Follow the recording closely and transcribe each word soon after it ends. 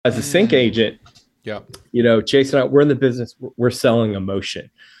as a sync agent, Yep. Jason and I, we're in the business, we're selling emotion.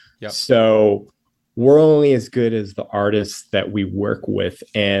 Yep. So we're only as good as the artists that we work with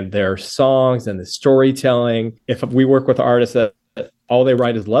and their songs and the storytelling. If we work with artists that all they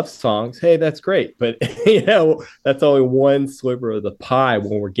write is love songs, hey, that's great. But, that's only one sliver of the pie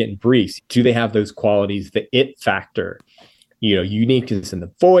when we're getting briefs. Do they have those qualities, the it factor, uniqueness in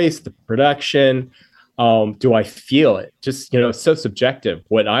the voice, the production? Do I feel it? Just, it's so subjective.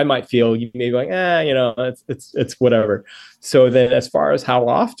 What I might feel, you may be like, it's whatever. So then as far as how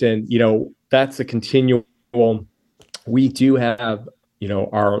often, that's a continual, we do have,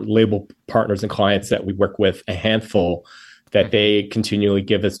 our label partners and clients that we work with, a handful that they continually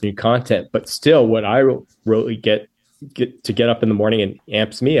give us new content. But still, what I really get up in the morning and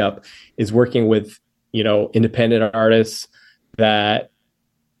amps me up is working with, independent artists that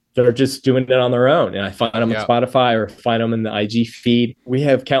are just doing it on their own. And I find them on Spotify or find them in the IG feed. We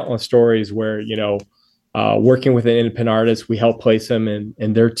have countless stories where, working with an independent artist, we help place them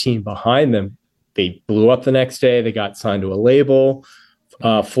and their team behind them. They blew up the next day. They got signed to a label.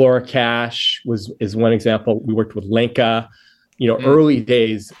 Flora Cash is one example. We worked with Lenka, early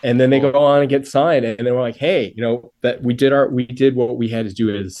days, and then they go on and get signed. And then we're like, hey, that we did what we had to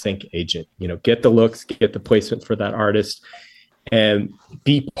do as a sync agent, get the looks, get the placement for that artist, and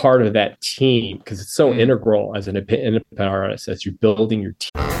be part of that team, because it's so integral as an independent artist as you're building your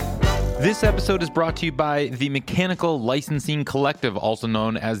team. This episode is brought to you by the Mechanical Licensing Collective, also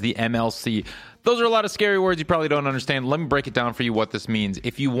known as the MLC. Those are a lot of scary words you probably don't understand. Let me break it down for you what this means.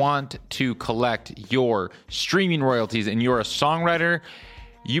 If you want to collect your streaming royalties and you're a songwriter,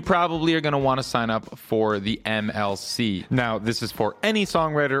 you probably are going to want to sign up for the MLC. Now, this is for any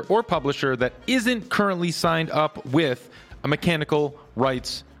songwriter or publisher that isn't currently signed up with a mechanical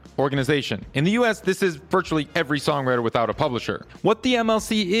rights organization. In the US, this is virtually every songwriter without a publisher. What the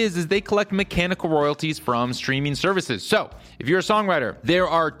MLC is they collect mechanical royalties from streaming services. So, if you're a songwriter, there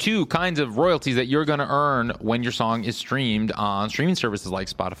are two kinds of royalties that you're going to earn when your song is streamed on streaming services like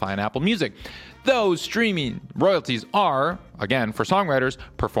Spotify and Apple Music. Those streaming royalties are, again, for songwriters,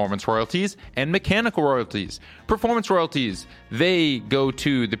 performance royalties and mechanical royalties. Performance royalties, they go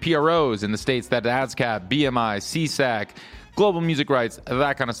to the PROs in the states, that ASCAP, BMI, CSAC, global music rights,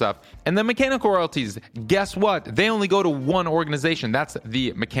 that kind of stuff. And the mechanical royalties, guess what? They only go to one organization. That's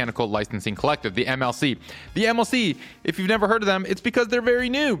the Mechanical Licensing Collective, the MLC. The MLC, if you've never heard of them, it's because they're very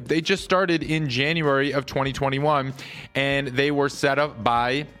new. They just started in January of 2021, and they were set up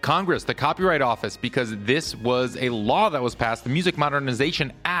by Congress, the Copyright Office, because this was a law that was passed, the Music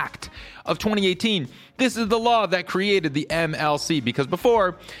Modernization Act of 2018. This is the law that created the MLC, because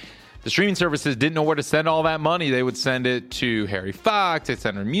before, the streaming services didn't know where to send all that money. They would send it to Harry Fox. They'd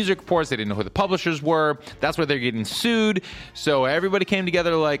send her music reports. They didn't know who the publishers were. That's why they're getting sued. So everybody came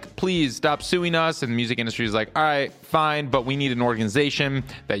together like, please stop suing us. And the music industry is like, all right, fine, but we need an organization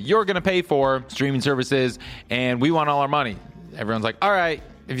that you're going to pay for, streaming services, and we want all our money. Everyone's like, all right,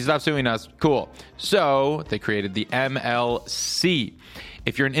 if you stop suing us, cool. So they created the MLC.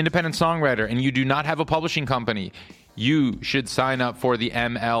 If you're an independent songwriter and you do not have a publishing company, you should sign up for the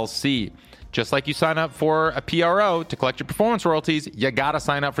MLC. Just like you sign up for a PRO to collect your performance royalties, you gotta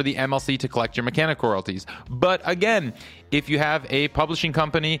sign up for the MLC to collect your mechanical royalties. But again, if you have a publishing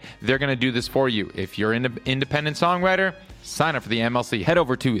company, they're gonna do this for you. If you're an independent songwriter, sign up for the MLC. Head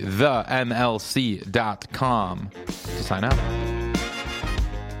over to themlc.com to sign up.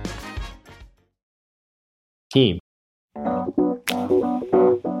 Team.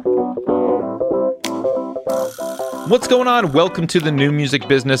 What's going on? Welcome to the New Music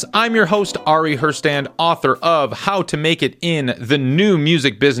Business. I'm your host, Ari Herstand, author of How to Make It in the New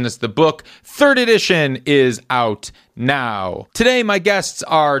Music Business. The book, 3rd edition, is out now. Today, my guests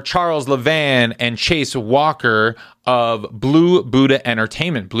are Charles Levan and Chase Walker of Blue Buddha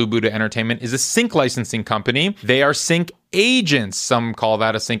Entertainment. Blue Buddha Entertainment is a sync licensing company. They are sync agents. Some call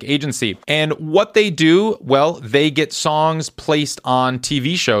that a sync agency. And what they do, well, they get songs placed on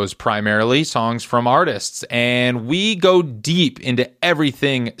TV shows, primarily songs from artists. And we go deep into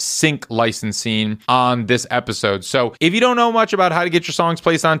everything sync licensing on this episode. So if you don't know much about how to get your songs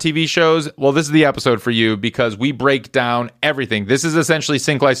placed on TV shows, well, this is the episode for you, because we break down everything. This is essentially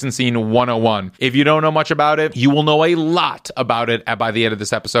sync licensing 101. If you don't know much about it, you will know a lot about it by the end of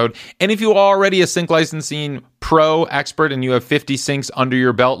this episode. And if you are already a sync licensing pro expert and you have 50 syncs under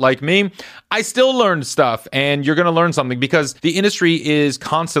your belt like me, I still learned stuff, and you're going to learn something, because the industry is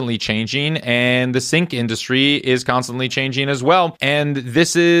constantly changing and the sync industry is constantly changing as well. And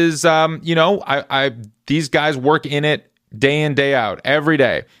this is, these guys work in it day in, day out, every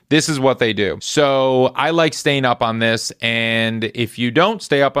day. This is what they do. So I like staying up on this. And if you don't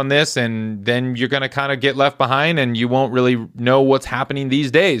stay up on this, and then you're going to kind of get left behind and you won't really know what's happening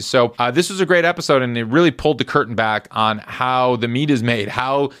these days. So this was a great episode, and it really pulled the curtain back on how the meat is made,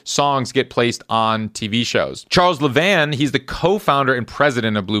 how songs get placed on TV shows. Charles Levan, he's the co-founder and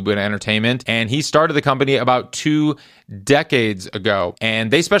president of Blue Buddha Entertainment, and he started the company about 2 decades ago,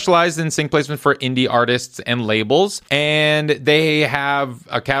 and they specialize in sync placement for indie artists and labels, and they have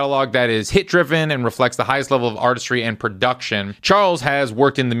a catalog that is hit driven and reflects the highest level of artistry and production. Charles has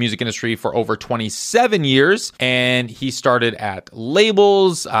worked in the music industry for over 27 years, and he started at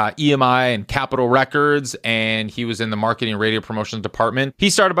labels, EMI and Capitol Records, and he was in the marketing and radio promotions department. He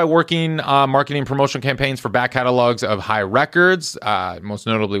started by working marketing and promotion campaigns for back catalogs of High Records, most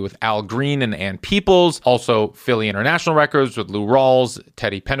notably with Al Green and Ann Peoples, also Philly International Records with Lou Rawls,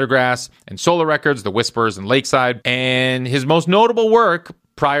 Teddy Pendergrass, and Solar Records, The Whispers, and Lakeside. And his most notable work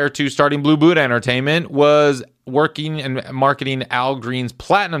prior to starting Blue Buddha Entertainment was working and marketing Al Green's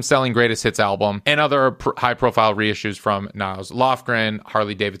platinum-selling Greatest Hits album and other high-profile reissues from Niles Lofgren,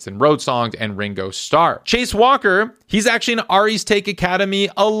 Harley Davidson Road Songs, and Ringo Starr. Chase Walker, he's actually an Ari's Take Academy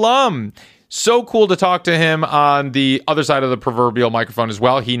alum. So cool to talk to him on the other side of the proverbial microphone as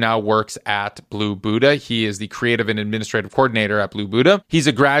well. He now works at Blue Buddha. He is the creative and administrative coordinator at Blue Buddha. He's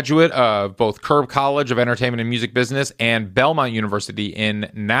a graduate of both Curb College of Entertainment and Music Business and Belmont University in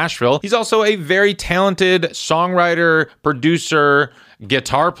Nashville. He's also a very talented songwriter, producer,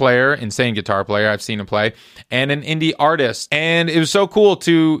 guitar player, insane guitar player, I've seen him play, and an indie artist. And it was so cool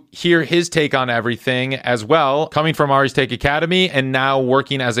to hear his take on everything as well, coming from Ari's Take Academy and now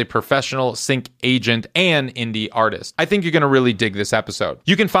working as a professional sync agent and indie artist. I think you're going to really dig this episode.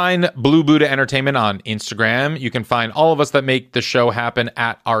 You can find Blue Buddha Entertainment on Instagram. You can find all of us that make the show happen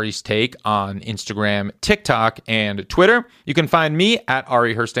at Ari's Take on Instagram, TikTok, and Twitter. You can find me at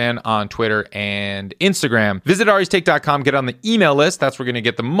Ari Herstan on Twitter and Instagram. Visit aristake.com, get on the email list. That's where we're going to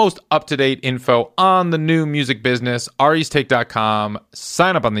get the most up-to-date info on the new music business. aristake.com,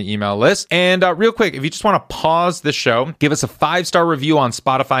 sign up on the email list. And real quick, if you just want to pause the show, give us a 5-star review on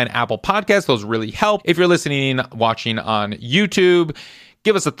Spotify and Apple Podcasts. Those really help. If you're listening, watching on YouTube,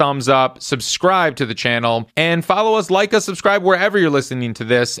 give us a thumbs up, subscribe to the channel, and follow us, like us, subscribe wherever you're listening to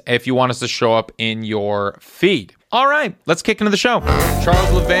this if you want us to show up in your feed. All right, let's kick into the show. Charles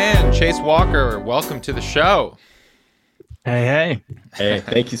Levan, Chase Walker, welcome to the show. Hey,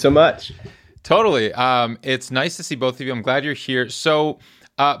 thank you so much. Totally. It's nice to see both of you. I'm glad you're here. So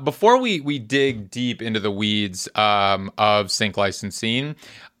before we dig deep into the weeds of sync licensing,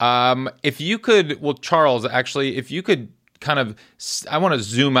 if you could, well, Charles, actually, if you could kind of, I want to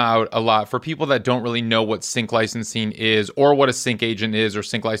zoom out a lot for people that don't really know what sync licensing is or what a sync agent is or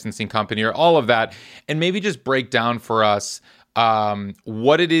sync licensing company or all of that, and maybe just break down for us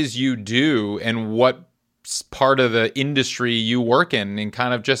what it is you do and what part of the industry you work in, and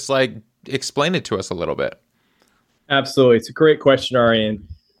kind of just like explain it to us a little bit. Absolutely. It's a great question, Arian.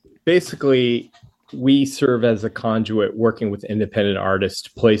 Basically, we serve as a conduit working with independent artists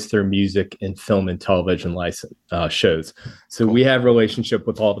to place their music in film and television license shows. So we have relationship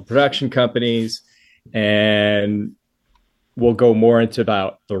with all the production companies, and we'll go more into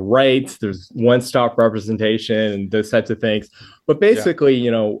about the rights. There's one-stop representation and those types of things. But basically,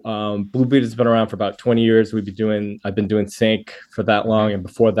 Blue Buddha has been around for about 20 years. I've been doing sync for that long. And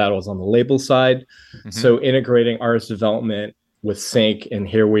before that, I was on the label side. Mm-hmm. So integrating artist development with sync. And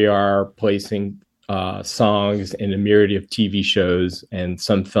here we are placing songs in a myriad of TV shows and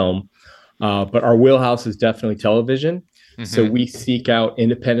some film. But our wheelhouse is definitely television. Mm-hmm. So we seek out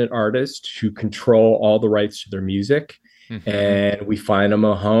independent artists who control all the rights to their music. Mm-hmm. And we find them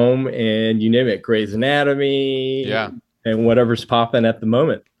a home, and you name it, Grey's Anatomy, and whatever's popping at the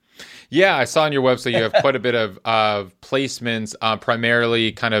moment. Yeah, I saw on your website you have quite a bit of placements,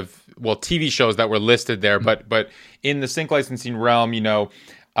 primarily kind of, well, TV shows that were listed there, but in the sync licensing realm,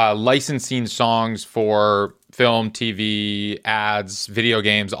 licensing songs for film, TV, ads, video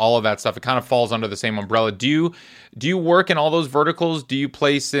games, all of that stuff. It kind of falls under the same umbrella. Do you work in all those verticals? Do you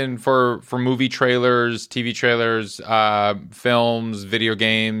place in for movie trailers, TV trailers, films, video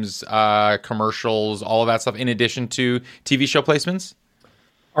games, commercials, all of that stuff in addition to TV show placements?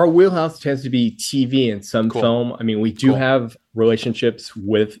 Our wheelhouse tends to be TV and some film. I mean, we do have relationships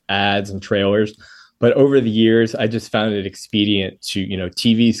with ads and trailers, but over the years, I just found it expedient to,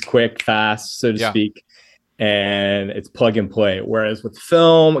 TV's quick, fast, so to speak, and it's plug and play. Whereas with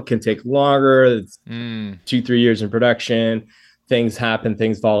film, it can take longer. It's 2-3 years in production. Things happen,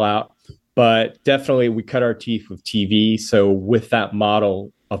 things fall out. But definitely we cut our teeth with TV. So with that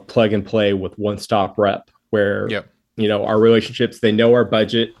model of plug and play with one-stop rep where, our relationships. They know our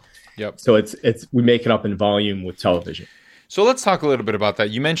budget. Yep. So it's we make it up in volume with television. So let's talk a little bit about that.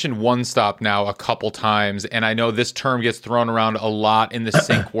 You mentioned one stop now a couple times, and I know this term gets thrown around a lot in the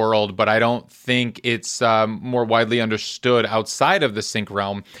sync world, but I don't think it's more widely understood outside of the sync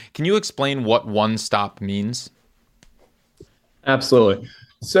realm. Can you explain what one stop means? Absolutely.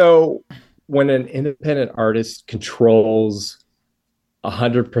 So when an independent artist controls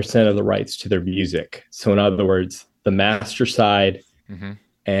 100% of the rights to their music, so in other words, the master side Mm-hmm.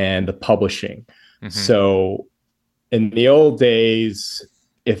 and the publishing. Mm-hmm. So in the old days,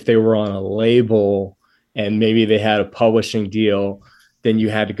 if they were on a label and maybe they had a publishing deal, then you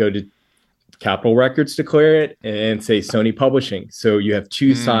had to go to Capitol Records to clear it and say Sony Publishing. So you have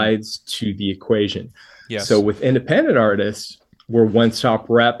two sides to the equation. Yes. So with independent artists, we're one-stop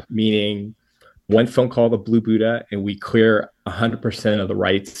rep, meaning one phone call to Blue Buddha, and we clear 100% of the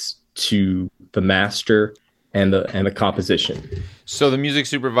rights to the master and the composition. So the music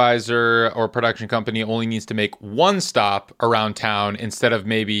supervisor or production company only needs to make one stop around town instead of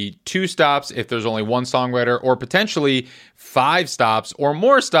maybe two stops if there's only one songwriter, or potentially 5 stops or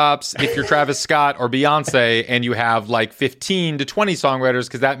more stops if you're Travis Scott or Beyonce and you have like 15 to 20 songwriters,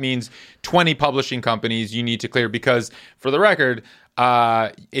 because that means 20 publishing companies you need to clear. Because for the record,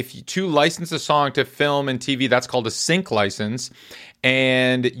 to license a song to film and TV, that's called a sync license.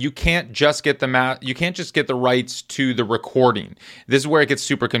 And you can't just get the rights to the recording. This is where it gets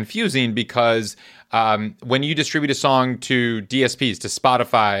super confusing, because when you distribute a song to DSPs, to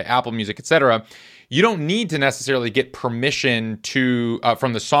Spotify, Apple Music, etc., you don't need to necessarily get permission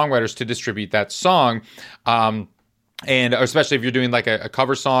from the songwriters to distribute that song. And especially if you're doing like a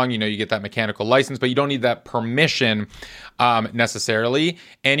cover song, you get that mechanical license, but you don't need that permission necessarily.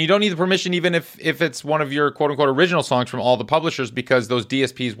 And you don't need the permission even if it's one of your quote unquote original songs from all the publishers, because those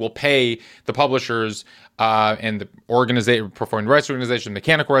DSPs will pay the publishers and the performing rights organizations,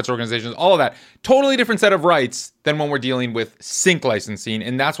 mechanical rights organizations, all of that. Totally different set of rights than when we're dealing with sync licensing.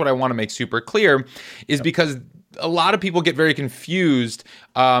 And that's what I want to make super clear, is because a lot of people get very confused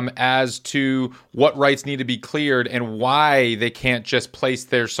as to what rights need to be cleared and why they can't just place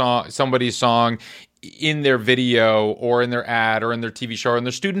somebody's song in their video or in their ad or in their TV show or in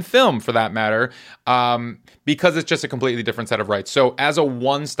their student film, for that matter, because it's just a completely different set of rights. So as a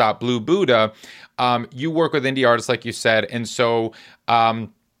one-stop Blue Buddha, you work with indie artists, like you said, and so and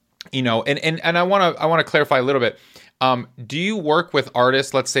I want to clarify a little bit. Do you work with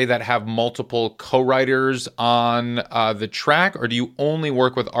artists, let's say, that have multiple co-writers on the track, or do you only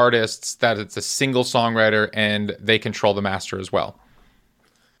work with artists that it's a single songwriter and they control the master as well?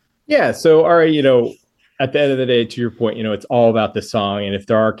 Yeah. So, all right, at the end of the day, to your point, it's all about the song. And if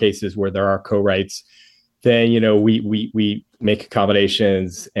there are cases where there are co-writes, then, we make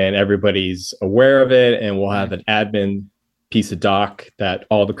accommodations and everybody's aware of it. And we'll have an admin piece of doc that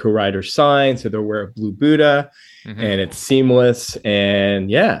all the co-writers sign, so they're aware of Blue Buddha. Mm-hmm. And it's seamless. And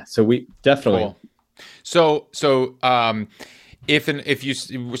yeah, so we definitely. Cool. So if you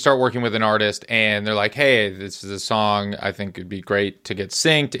start working with an artist and they're like, hey, this is a song I think it'd be great to get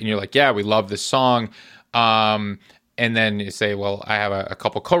synced, and you're like, yeah, we love this song. And then you say, well, I have a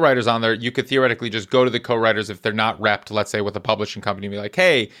couple co-writers on there. You could theoretically just go to the co-writers if they're not repped, let's say with a publishing company, and be like,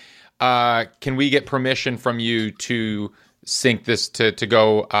 hey, can we get permission from you to sync this to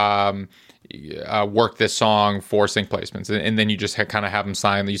go work this song for sync placements, and then you just kind of have them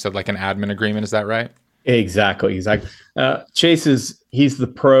sign. You said like an admin agreement. Is that right? Exactly. Chase he's the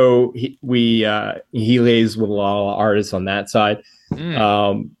pro. He lays with a lot of artists on that side.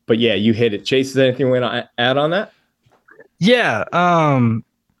 But yeah, you hit it. Chase, is there anything we want to add on that? Yeah.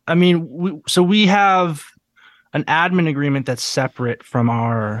 I mean, we have an admin agreement that's separate from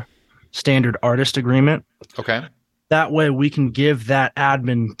our standard artist agreement. Okay. That way we can give that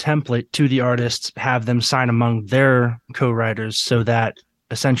admin template to the artists, have them sign among their co-writers, so that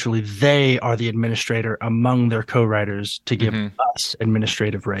essentially they are the administrator among their co-writers to give us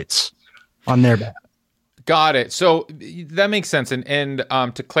administrative rights on their behalf. Got it. So that makes sense. And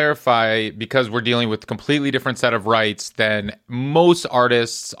to clarify, because we're dealing with a completely different set of rights than most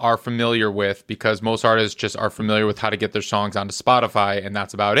artists are familiar with, because most artists just are familiar with how to get their songs onto Spotify, and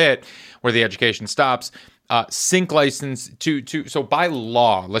that's about it, where the education stops. Sync license so by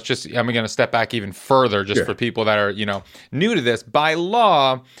law, I'm going to step back even further just for people that are, new to this. By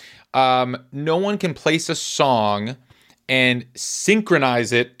law, no one can place a song and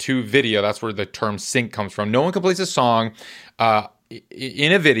synchronize it to video. That's where the term sync comes from. No one can place a song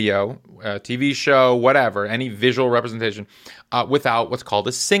in a video, a TV show, whatever, any visual representation, without what's called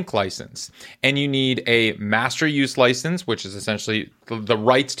a sync license. And you need a master use license, which is essentially the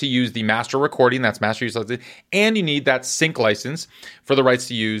rights to use the master recording, that's master use license, and you need that sync license for the rights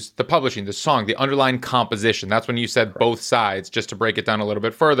to use the publishing, the song, the underlying composition. That's when you said both sides. Just to break it down a little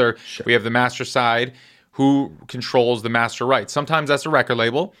bit further, we have the master side, who controls the master rights. Sometimes that's a record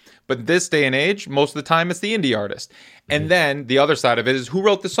label, but this day and age, most of the time it's the indie artist. And then the other side of it is who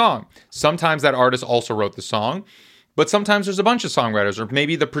wrote the song. Sometimes that artist also wrote the song, but sometimes there's a bunch of songwriters, or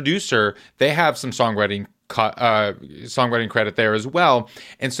maybe the producer, they have some songwriting credit there as well.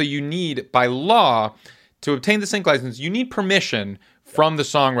 And so you need, by law, to obtain the sync license, you need permission from the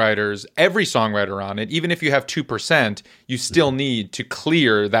songwriters, every songwriter on it. Even if you have 2%, you still need to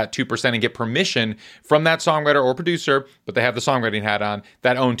clear that 2% and get permission from that songwriter or producer, but they have the songwriting hat on,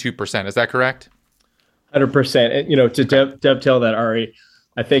 that own 2%. Is that correct? 100%. And, to dovetail that, Ari,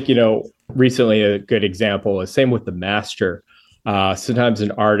 I think, recently a good example is same with the master. Sometimes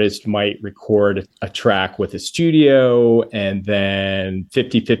an artist might record a track with a studio and then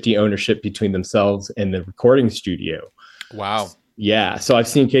 50-50 ownership between themselves and the recording studio. Wow. Yeah. So I've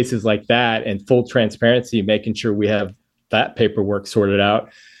seen cases like that, and full transparency, making sure we have that paperwork sorted out.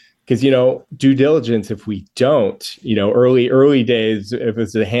 Because, due diligence, if we don't, early days, if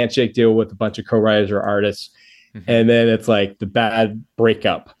it's a handshake deal with a bunch of co-writers or artists, and then it's like the bad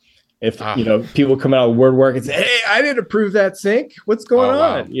breakup. If, people come out of WordWork and say, hey, I didn't approve that sync. What's going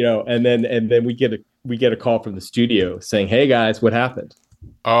on? Wow. And then we get a call from the studio saying, hey guys, what happened?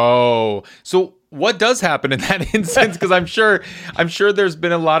 Oh, so what does happen in that instance? Because I'm sure there's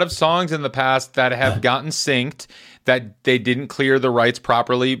been a lot of songs in the past that have gotten synced that they didn't clear the rights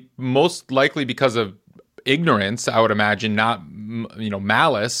properly, most likely because of ignorance, I would imagine, not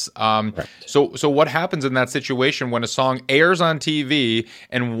malice. So what happens in that situation when a song airs on TV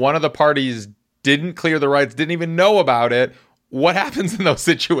and one of the parties didn't clear the rights, didn't even know about it? What happens in those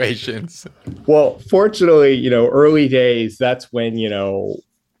situations? Well, fortunately, early days, that's when,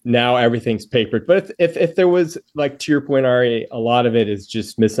 now everything's papered. But if there was, like, to your point, Ari, a lot of it is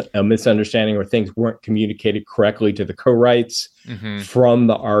just a misunderstanding, or things weren't communicated correctly to the co-writes from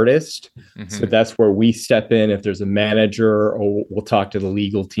the artist. So that's where we step in. If there's a manager, or we'll talk to the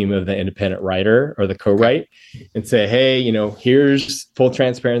legal team of the independent writer or the co-write and say, hey, here's full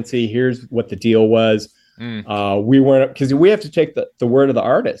transparency. Here's what the deal was. We weren't, because we have to take the word of the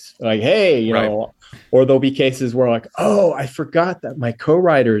artist. Like, hey, or there'll be cases where, like, oh, I forgot that my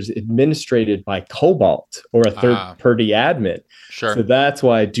co-writer is administrated by Cobalt or a third-party admin. Sure. So that's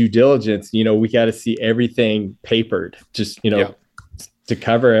why due diligence, we got to see everything papered, just, to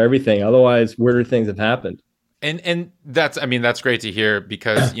cover everything. Otherwise, weirder things have happened. And that's great to hear,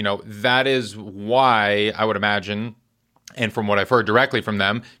 because, that is why I would imagine, and from what I've heard directly from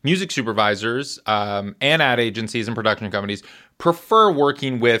them, music supervisors and ad agencies and production companies prefer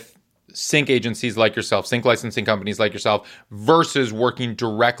working with sync agencies like yourself, sync licensing companies like yourself, versus working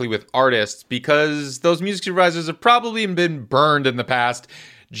directly with artists, because those music supervisors have probably been burned in the past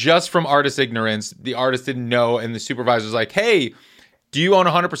just from artist ignorance. The artist didn't know, and the supervisor's like, hey, do you own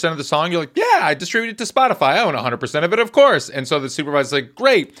 100% of the song? You're like, yeah, I distribute it to Spotify. I own 100% of it, of course. And so the supervisor's like,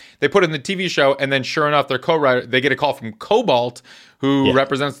 great. They put it in the TV show, and then sure enough, their co-writer, they get a call from Cobalt, who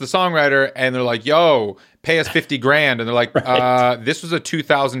represents the songwriter, and they're like, yo, pay us $50,000. And they're like, this was a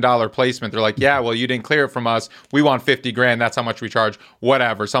 $2,000 placement. They're like, yeah, well, you didn't clear it from us. We want $50,000. That's how much we charge,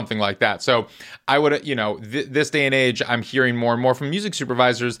 whatever, something like that. So I would, this day and age, I'm hearing more and more from music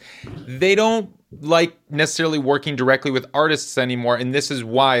supervisors. They don't like necessarily working directly with artists anymore. And this is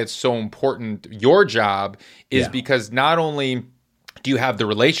why it's so important. Your job is because not only do you have the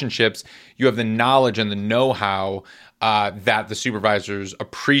relationships, you have the knowledge and the know-how that the supervisors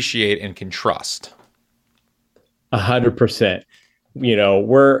appreciate and can trust. 100%.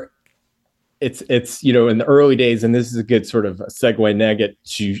 It's in the early days, and this is a good sort of segue nugget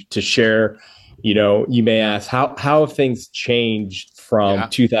to share. You may ask how have things changed from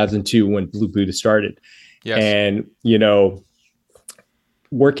 2002 when Blue Buddha started. Yes. And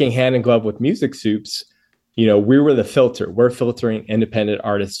working hand in glove with Music Soups, we were the filter. We're filtering independent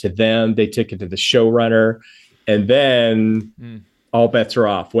artists to them. They took it to the showrunner, and then all bets are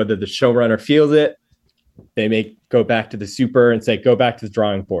off. Whether the showrunner feels it, they may go back to the super and say, go back to the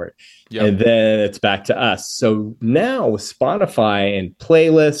drawing board. Yep. And then it's back to us. So now with Spotify and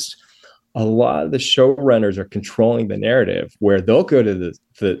playlists, a lot of the showrunners are controlling the narrative, where they'll go to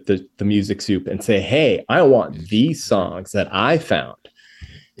the Music Soup and say, hey, I want these songs that I found.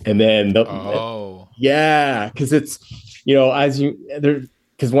 And then because it's,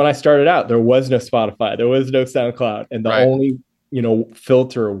 because when I started out, there was no Spotify, there was no SoundCloud, and the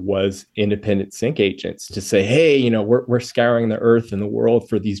filter was independent sync agents to say, hey, we're scouring the earth and the world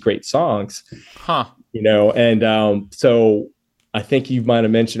for these great songs. So I think you might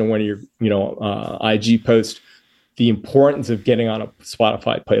have mentioned in one of your IG posts the importance of getting on a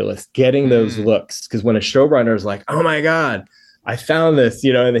Spotify playlist, getting those looks, because when a showrunner is like, oh my god, I found this,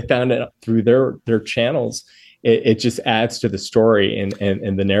 and they found it through their channels, it just adds to the story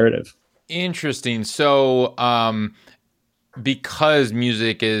and the narrative. Interesting. So because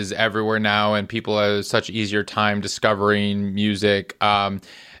music is everywhere now and people have such easier time discovering music, a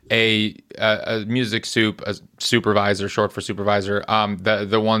music supervisor, short for supervisor,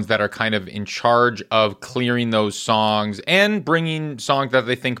 the ones that are kind of in charge of clearing those songs and bringing songs that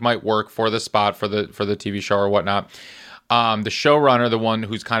they think might work for the spot, for the TV show or whatnot. The showrunner, the one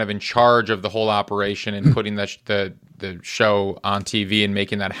who's kind of in charge of the whole operation and putting the show on TV and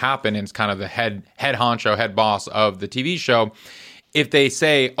making that happen, and it's kind of the head honcho, head boss of the TV show. If they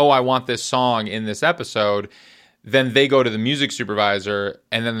say, oh, I want this song in this episode, then they go to the music supervisor,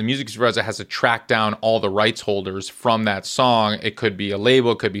 and then the music supervisor has to track down all the rights holders from that song. It could be a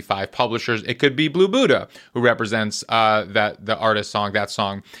label, it could be 5 publishers, it could be Blue Buddha, who represents the artist song, that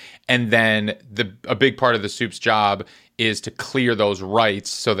song. And then a big part of the soup's job is to clear those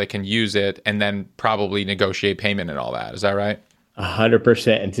rights so they can use it, and then probably negotiate payment and all that. Is that right?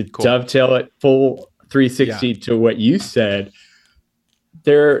 100%. And to dovetail it full 360 to what you said,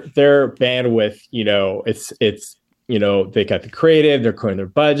 their bandwidth, it's they got the creative, they're clearing their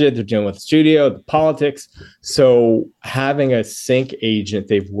budget, they're dealing with the studio, the politics. So having a sync agent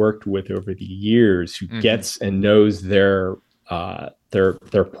they've worked with over the years who gets and knows their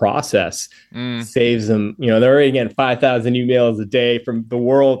process saves them. They're already getting 5,000 emails a day from the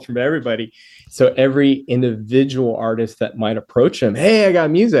world, from everybody. So every individual artist that might approach them, hey, I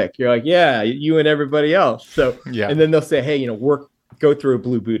got music. You're like, yeah, you and everybody else. So, and then they'll say, hey, go through a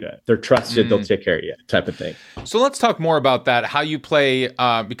Blue Buddha. They're trusted. They'll take care of you, type of thing. So let's talk more about that. How you play,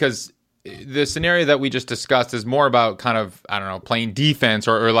 because the scenario that we just discussed is more about kind of, I don't know, playing defense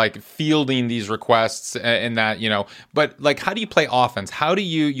or like fielding these requests and that, but like, how do you play offense? How do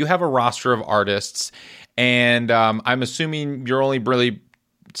you have a roster of artists, and I'm assuming you're only really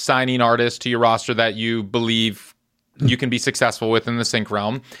signing artists to your roster that you believe you can be successful with in the sync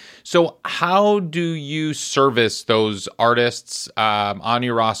realm. So how do you service those artists on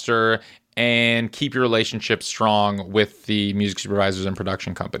your roster and keep your relationship strong with the music supervisors and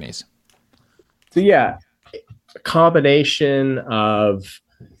production companies? So a combination of,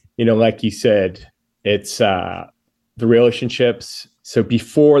 like you said, it's the relationships. So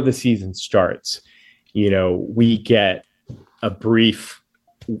before the season starts, we get a brief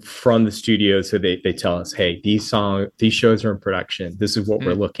from the studio. So they tell us, hey, these shows are in production. This is what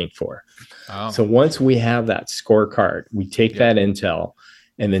we're looking for. Oh. So once we have that scorecard, we take that intel,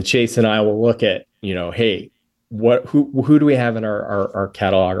 and then Chase and I will look at, hey, who do we have in our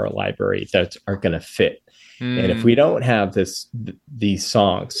catalog or library that are going to fit? And if we don't have these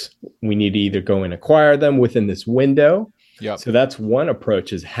songs, we need to either go and acquire them within this window. So that's one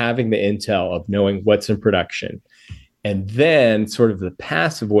approach, is having the intel of knowing what's in production. And then sort of the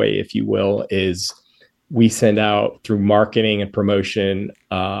passive way, if you will, is we send out through marketing and promotion,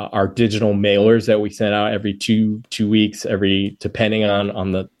 our digital mailers that we send out every two weeks, depending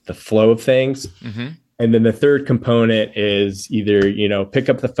on the flow of things. And then the third component is either, pick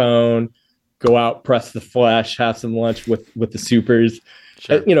up the phone, go out, press the flesh, have some lunch with the supers,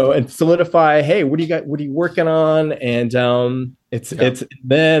 and solidify, hey, what do you got? What are you working on? And it's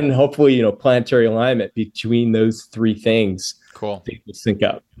then hopefully, planetary alignment between those three things. Cool. Things will sync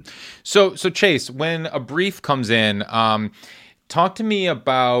up. So Chase, when a brief comes in, talk to me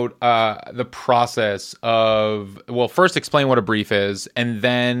about the process of, well, first explain what a brief is, and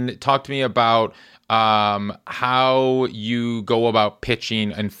then talk to me about how you go about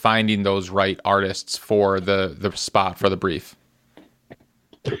pitching and finding those right artists for the spot for the brief.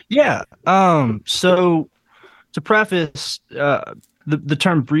 Yeah. So to preface, the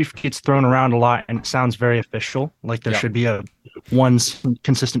term brief gets thrown around a lot, and it sounds very official. Like there should be one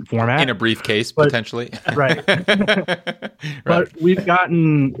consistent format in a briefcase, potentially. Right. But we've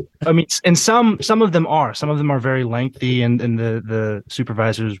gotten, and some of them are very lengthy, and the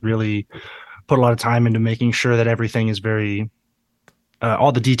supervisors really put a lot of time into making sure that everything is very,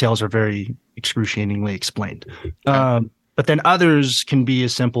 all the details are very excruciatingly explained. But then others can be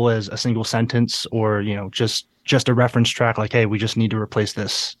as simple as a single sentence, or just a reference track, like, hey, we just need to replace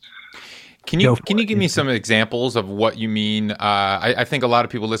this. Can you give me some examples of what you mean? I think a lot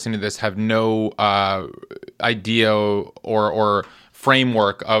of people listening to this have no idea or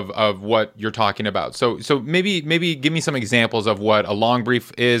framework of what you're talking about. So maybe give me some examples of what a long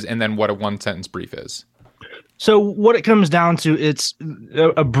brief is, and then what a one sentence brief is. So what it comes down to, it's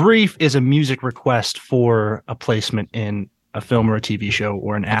a brief is a music request for a placement in a film or a TV show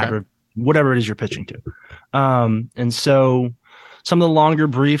or an ad, or whatever it is you're pitching to. And so some of the longer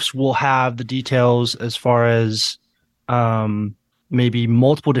briefs will have the details as far as maybe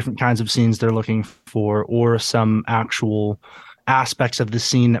multiple different kinds of scenes they're looking for, or some actual aspects of the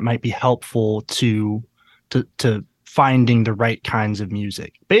scene that might be helpful to finding the right kinds of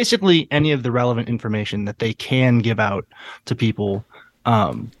music. Basically, any of the relevant information that they can give out to people,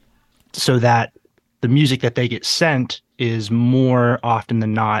 so that the music that they get sent is more often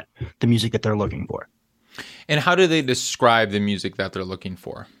than not the music that they're looking for. And how do they describe the music that they're looking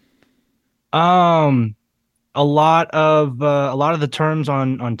for? A lot of the terms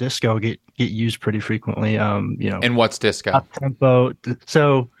on disco get used pretty frequently. And what's disco? Up tempo.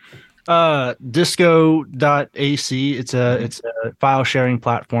 So disco.ac, it's a file sharing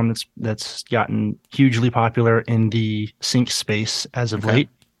platform that's gotten hugely popular in the sync space as of late.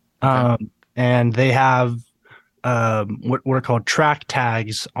 And they have what are called track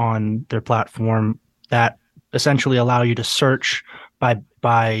tags on their platform that essentially allow you to search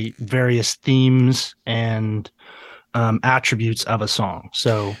by various themes and attributes of a song.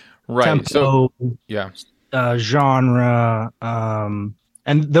 So tempo, genre,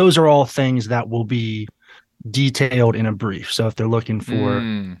 and those are all things that will be detailed in a brief. So if they're looking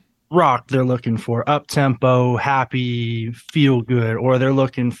for rock, they're looking for up-tempo, happy, feel good, or they're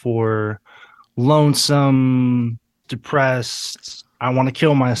looking for lonesome, depressed, I want to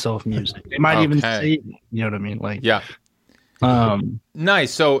kill myself music. They might even say, you know what I mean? Like,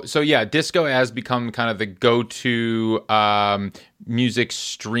 nice. So yeah, disco has become kind of the go-to music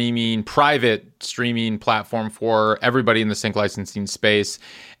streaming, private streaming platform for everybody in the sync licensing space.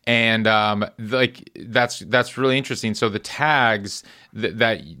 And like that's really interesting. So the tags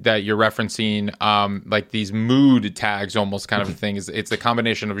that you're referencing, like these mood tags, almost kind of a thing, it's a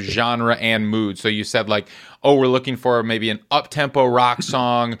combination of genre and mood. So you said like, oh, we're looking for maybe an up-tempo rock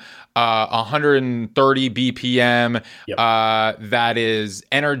song, 130 BPM, that is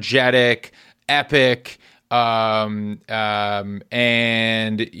energetic, epic, and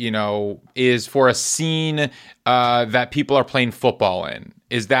is for a scene that people are playing football in.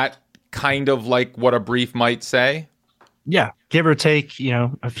 Is that kind of like what a brief might say? Yeah, give or take,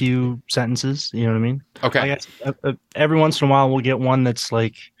 a few sentences. You know what I mean? Okay. I guess every once in a while we'll get one that's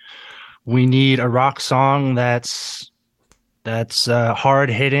like, we need a rock song that's hard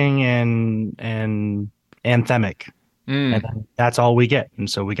hitting and anthemic, and that's all we get. And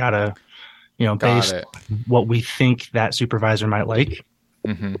so we gotta, based on what we think that supervisor might like.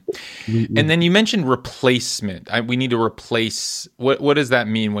 Mm-hmm. And then you mentioned replacement. We need to replace. What does that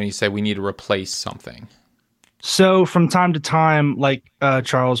mean when you say we need to replace something? So from time to time, like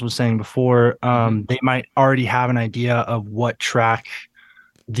Charles was saying before, they might already have an idea of what track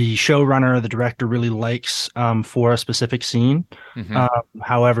the showrunner or the director really likes for a specific scene.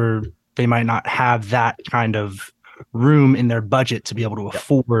 However, they might not have that kind of room in their budget to be able to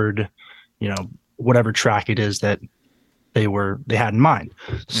afford, whatever track it is that they had in mind.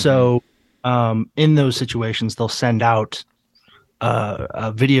 So in those situations, they'll send out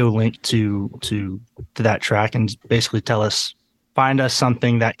a video link to that track and basically tell us, find us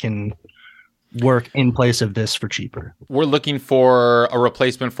something that can work in place of this for cheaper. We're looking for a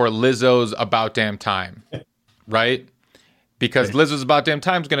replacement for Lizzo's About Damn Time, right? Because Lizzo's About Damn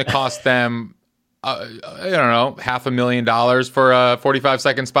Time is going to cost them, I don't know, $500,000 for a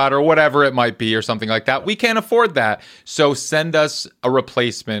 45-second spot or whatever it might be or something like that. We can't afford that. So send us a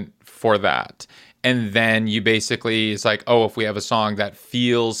replacement for that. And then you basically, it's like, oh, if we have a song that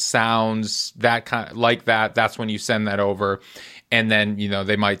feels, sounds that kind of like that, that's when you send that over. And then,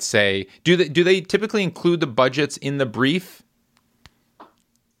 they might say, do they typically include the budgets in the brief?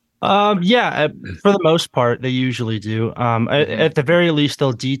 Yeah, for the most part, they usually do. At the very least,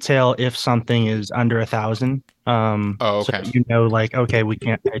 they'll detail if something is under 1,000. Okay. So like, okay, we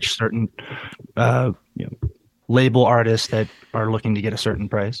can't pitch certain, label artists that are looking to get a certain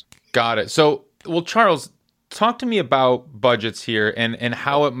price. Got it. So, well, Charles, talk to me about budgets here and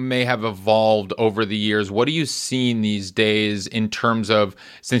how it may have evolved over the years. What are you seeing these days in terms of,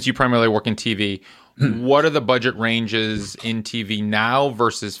 since you primarily work in TV, what are the budget ranges in TV now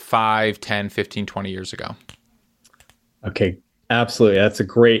versus 5, 10, 15, 20 years ago? Okay, absolutely. That's a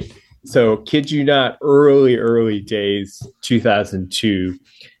great. So kid you not, early days, 2002,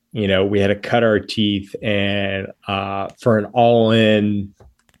 we had to cut our teeth and for an all-in,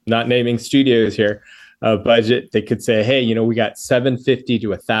 not naming studios here, budget, they could say, hey, we got 750 to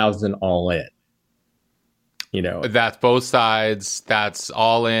 1,000 all in. That's both sides. That's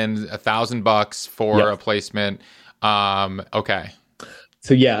all in $1,000 for a placement. Okay.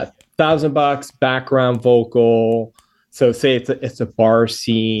 So yeah, $1,000 background vocal. So say it's a bar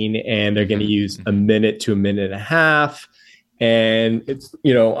scene and they're going to use a minute to a minute and a half. And it's,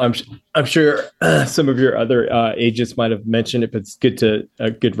 I'm sure some of your other agents might have mentioned it, but it's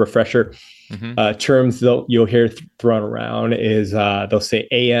a good refresher. Terms you'll hear thrown around is they'll say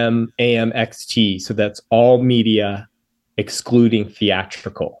AMXT. So that's all media excluding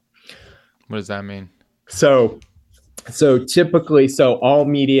theatrical. What does that mean? So typically, all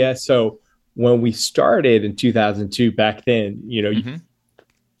media. So when we started in 2002, back then,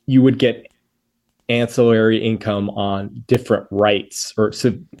 you would get ancillary income on different rights,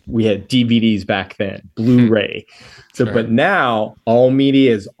 so we had DVDs back then, Blu-ray. But now all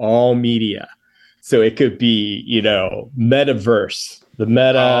media is all media. So it could be, Metaverse, the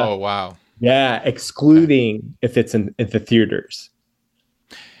Meta. Oh, wow. Yeah. Excluding if it's in the theaters.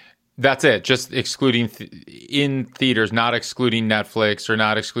 That's it. Just excluding in theaters, not excluding Netflix or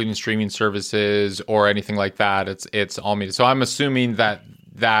not excluding streaming services or anything like that. It's all media. So I'm assuming that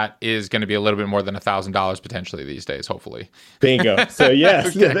is going to be a little bit more than $1,000 potentially these days, hopefully. Bingo. So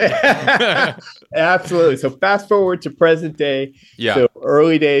yes, absolutely. So fast forward to present day. Yeah. So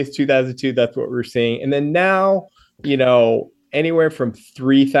early days, 2002, that's what we're seeing. And then now, anywhere from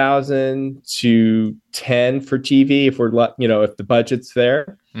 3,000 to 10 for TV, if if the budget's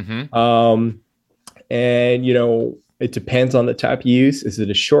there. And, it depends on the type of use. Is it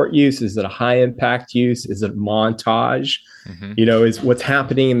a short use? Is it a high impact use? Is it montage? Is what's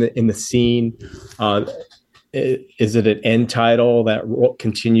happening in the scene? Is it an end title that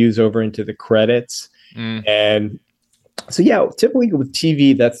continues over into the credits? And so, yeah, typically with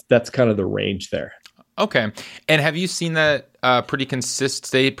TV, that's kind of the range there. Okay. And have you seen that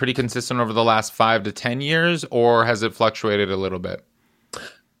stay pretty consistent over the last 5 to 10 years, or has it fluctuated a little bit?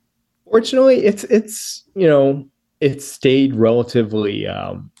 Fortunately, it's stayed relatively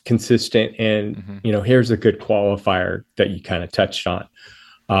consistent. And, here's a good qualifier that you kind of touched on.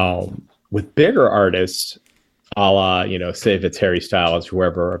 With bigger artists, a la, say if it's Harry Styles,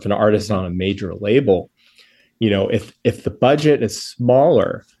 whoever, if an artist on a major label, if the budget is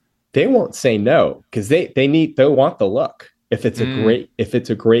smaller, they won't say no because they want the look. If it's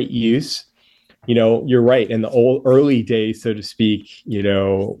a great use, you're right. In the early days, so to speak,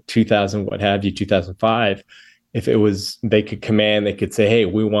 2000, what have you, 2005, if it was, they could say, hey,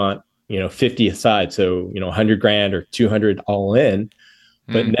 we want, 50 aside. So, $100,000 or 200 all in.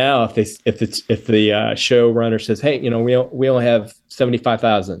 But now if the showrunner says, hey, we only have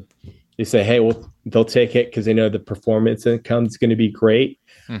 75,000, they say, hey, well, they'll take it because they know the performance income is going to be great.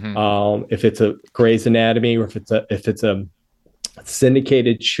 If it's a Grey's Anatomy or if it's a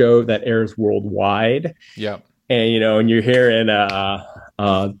syndicated show that airs worldwide, and you're hearing a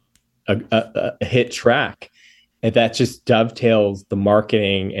hit track, and that just dovetails the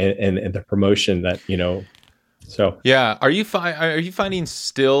marketing and the promotion that So yeah, are you finding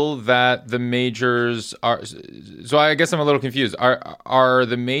still that the majors are? So I guess I'm a little confused. Are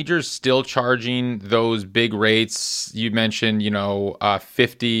the majors still charging those big rates? You mentioned,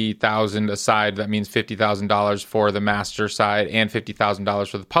 $50,000 aside. That means $50,000 for the master side and $50,000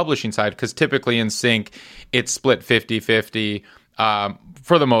 for the publishing side. Because typically in sync, it's split 50-50.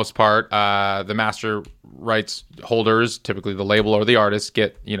 For the most part, the master rights holders, typically the label or the artist,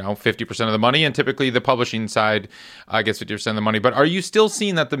 get 50% of the money, and typically the publishing side gets 50% of the money. But are you still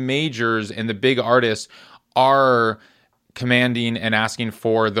seeing that the majors and the big artists are commanding and asking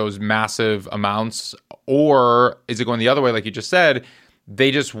for those massive amounts, or is it going the other way, like you just said? They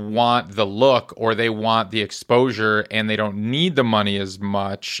just want the look or they want the exposure and they don't need the money as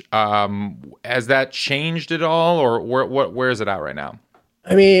much. Has that changed at all, or where is it at right now?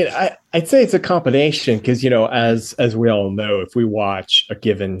 I mean, I'd say it's a combination because, as we all know, if we watch a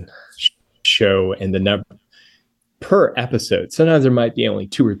given show and the number per episode, sometimes there might be only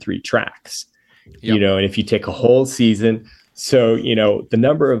 2 or 3 tracks, and if you take a whole season, so, the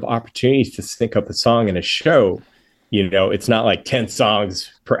number of opportunities to sync up a song in a show, it's not like 10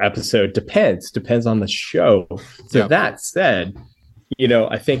 songs per episode. Depends on the show. So that said,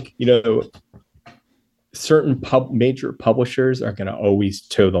 I think, certain major publishers are going to always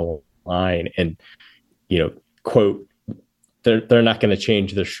toe the line and, quote, they're not going to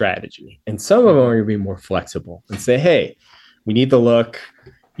change their strategy. And some of them are going to be more flexible and say, hey, we need the look,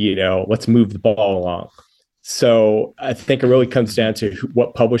 let's move the ball along. So I think it really comes down to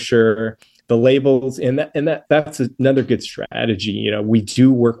what publisher, the labels, and that's another good strategy. We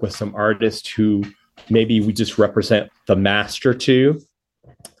do work with some artists who maybe we just represent the master too.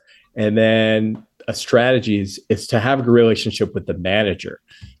 And then a strategy is to have a relationship with the manager,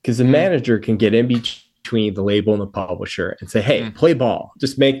 because the manager can get in between the label and the publisher and say, hey, play ball,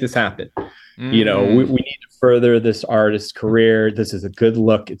 just make this happen. You know, we need to further this artist's career. This is a good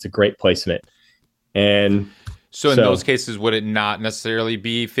look. It's a great placement. And so in those cases, would it not necessarily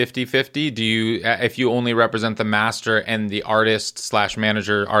be 50-50? Do you, if you only represent the master and the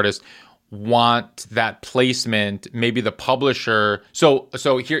artist/manager artist want that placement, maybe the publisher? So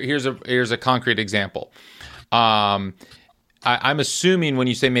here's a concrete example. I'm assuming when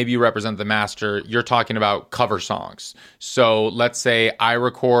you say maybe you represent the master, you're talking about cover songs. So let's say I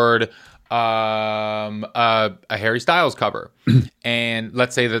record a Harry Styles cover, and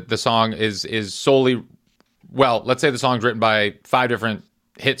let's say that the song is solely, well, let's say the song's written by 5 different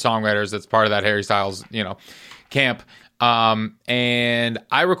hit songwriters that's part of that Harry Styles, camp. And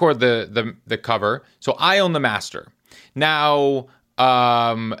I record the cover, so I own the master. Now,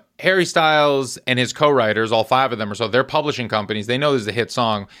 Harry Styles and his co-writers, all 5 of them or so, they're publishing companies. They know this is a hit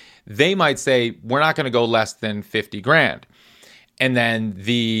song. They might say, we're not going to go less than $50,000. And then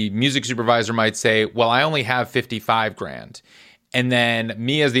the music supervisor might say, well, I only have $55,000. And then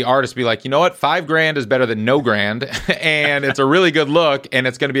me as the artist be like, you know what? $5,000 is better than no grand. And it's a really good look and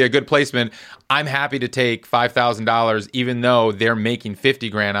it's going to be a good placement. I'm happy to take $5,000, even though they're making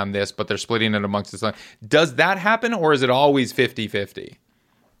 $50,000 on this, but they're splitting it amongst the song. Does that happen, or is it always 50-50?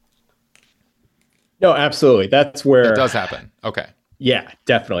 No, absolutely. That's where it does happen. Okay. Yeah,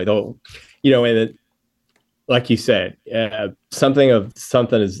 definitely. Though, and like you said, something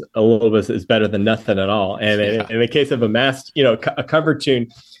is a little bit is better than nothing at all. And in the case of a cover tune,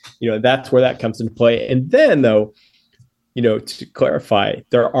 that's where that comes into play. And then, though, to clarify,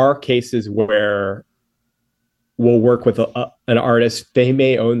 there are cases where we'll work with an artist. They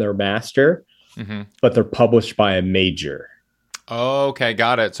may own their master, but they're published by a major. Okay,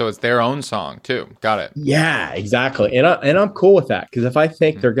 got it. So it's their own song too. Got it. Yeah, exactly. And I'm cool with that, because if I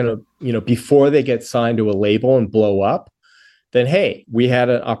think they're going to, before they get signed to a label and blow up, then hey, we had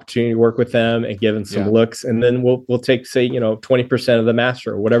an opportunity to work with them and give them some looks, and then we'll take, say, 20% of the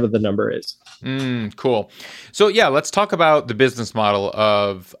master, or whatever the number is. Cool. So yeah, let's talk about the business model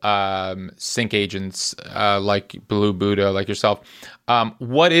of sync agents like Blue Buddha, like yourself.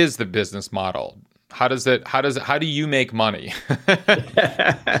 What is the business model? How do you make money?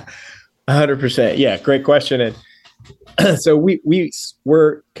 100%. Yeah. Great question. And so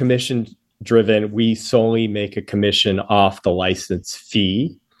we're commission driven. We solely make a commission off the license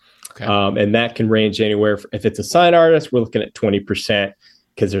fee. Okay. And that can range anywhere. If it's a signed artist, we're looking at 20%,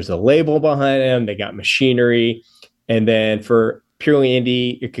 because there's a label behind them. They got machinery. And then for purely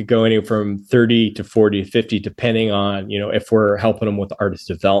indie, it could go anywhere from 30 to 40 to 50, depending on, if we're helping them with artist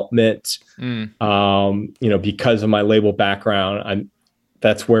development. Because of my label background,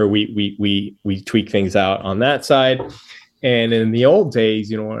 that's where we tweak things out on that side. And in the old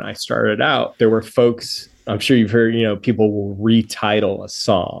days, when I started out, there were folks, I'm sure you've heard, people will retitle a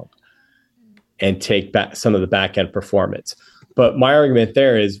song and take back some of the back end performance. But my argument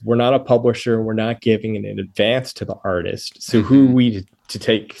there is, we're not a publisher. We're not giving an advance to the artist. So who are we to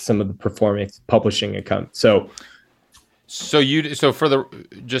take some of the performance publishing income?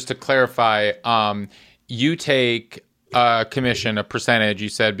 Just to clarify, you take a commission, a percentage, you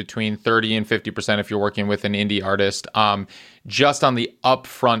said between 30 and 50% if you're working with an indie artist, just on the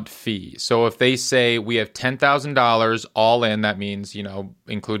upfront fee. So if they say we have $10,000 all in, that means,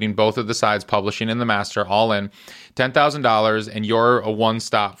 including both of the sides, publishing and the master, all in, $10,000, and you're a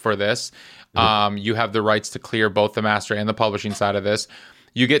one-stop for this. You have the rights to clear both the master and the publishing side of this.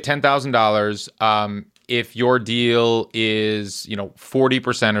 You get $10,000. If your deal is,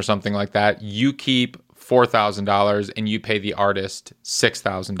 40% or something like that, you keep $4,000 and you pay the artist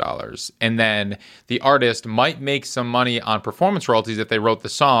 $6,000. And then the artist might make some money on performance royalties if they wrote the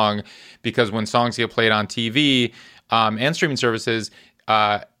song, because when songs get played on TV and streaming services,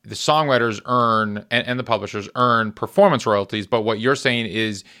 the songwriters earn and the publishers earn performance royalties. But what you're saying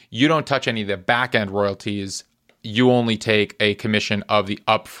is you don't touch any of the back end royalties. You only take a commission of the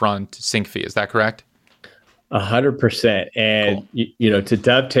upfront sync fee. Is that correct? 100%. And, cool. To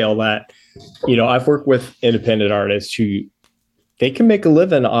dovetail that, I've worked with independent artists who they can make a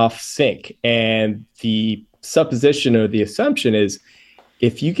living off sync. And the supposition or the assumption is,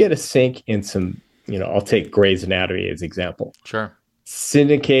 if you get a sync in some, I'll take Grey's Anatomy as example. Sure.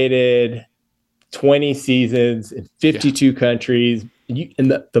 Syndicated 20 seasons in 52 countries,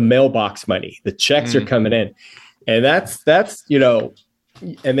 and the mailbox money, the checks are coming in. And that's, and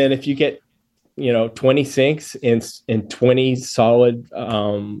then if you get, 20 syncs in 20 solid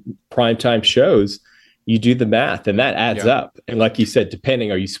primetime shows, you do the math and that adds Yeah. up. And like you said,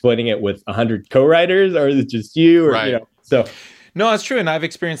 depending, are you splitting it with 100 co-writers or is it just you or, Right. so. No, that's true. And I've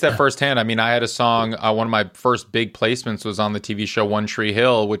experienced that firsthand. I mean, I had a song, one of my first big placements was on the TV show One Tree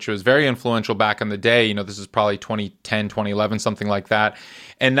Hill, which was very influential back in the day. You know, this is probably 2010, 2011, something like that.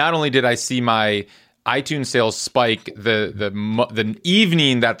 And not only did I see my iTunes sales spike the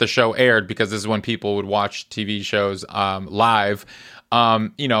evening that the show aired, because this is when people would watch TV shows live.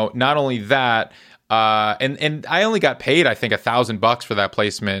 Not only that, and I only got paid, I think, $1,000 for that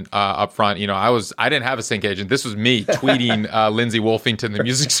placement up front. I didn't have a sync agent. This was me tweeting Lindsay Wolfington, the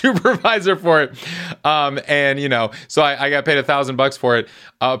music supervisor for it. So I got paid $1,000 for it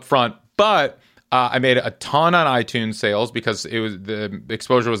up front. But I made a ton on iTunes sales because the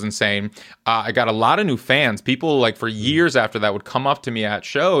exposure was insane. I got a lot of new fans. People like for years after that would come up to me at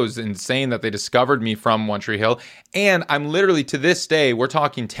shows and saying that they discovered me from One Tree Hill. And I'm literally, to this day, we're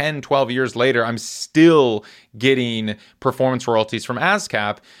talking 10, 12 years later, I'm still getting performance royalties from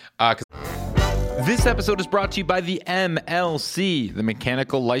ASCAP. This episode is brought to you by the MLC, the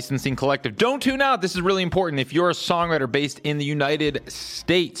Mechanical Licensing Collective. Don't tune out. This is really important. If you're a songwriter based in the United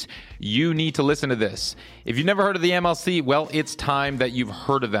States, you need to listen to this. If you've never heard of the MLC, well, it's time that you've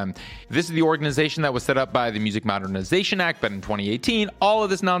heard of them. This is the organization that was set up by the Music Modernization Act back in 2018. All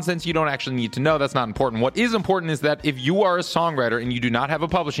of this nonsense you don't actually need to know. That's not important. What is important is that if you are a songwriter and you do not have a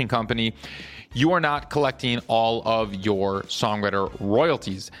publishing company, you are not collecting all of your songwriter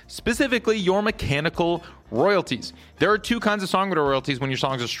royalties, specifically your mechanical royalties. There are two kinds of songwriter royalties when your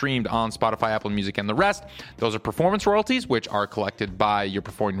songs are streamed on Spotify, Apple Music, and the rest. Those are performance royalties, which are collected by your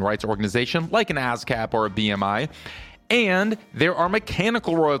performing rights organization, like an ASCAP or a BMI. And there are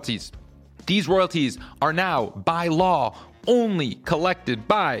mechanical royalties. These royalties are now, by law, only collected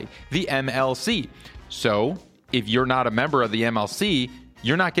by the MLC. So, if you're not a member of the MLC,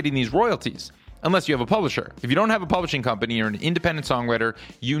 you're not getting these royalties unless you have a publisher. If you don't have a publishing company, you're an independent songwriter,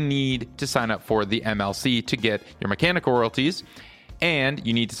 you need to sign up for the MLC to get your mechanical royalties. And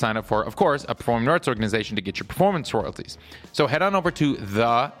you need to sign up for, of course, a performing arts organization to get your performance royalties. So head on over to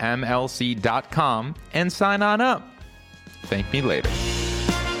themlc.com and sign on up. Thank me later.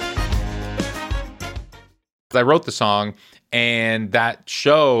 I wrote the song, and that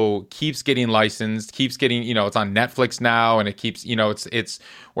show keeps getting licensed, keeps getting, it's on Netflix now, and it keeps, it's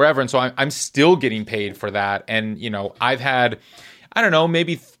wherever. And so I'm still getting paid for that. And, I've had, I don't know,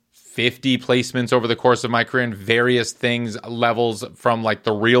 maybe 50 placements over the course of my career in various things, levels from like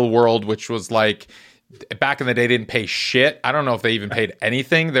The Real World, which was like, back in the day, didn't pay shit. I don't know if they even paid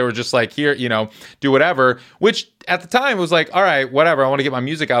anything. They were just like, here, do whatever, which at the time was like, all right, whatever. I want to get my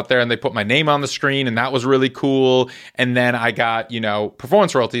music out there. And they put my name on the screen, and that was really cool. And then I got,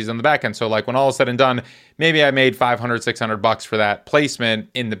 performance royalties on the back end. So like when all is said and done, maybe I made $500, $600 for that placement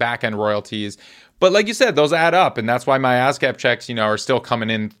in the back end royalties. But like you said, those add up. And that's why my ASCAP checks, are still coming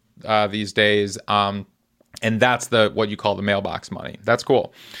in these days. And that's what you call the mailbox money. That's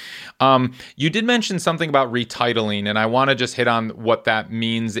cool. You did mention something about retitling, and I want to just hit on what that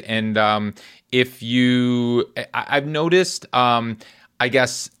means. And I've noticed, I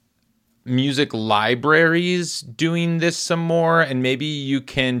guess, music libraries doing this some more, and maybe you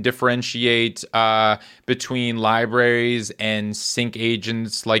can differentiate between libraries and sync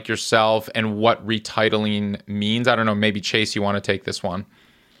agents like yourself and what retitling means. I don't know, maybe Chase, you want to take this one?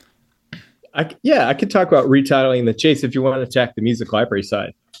 I could talk about retitling the Chase if you want to attack the music library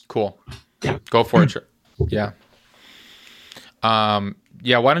side. Cool. Go for it. Yeah. Why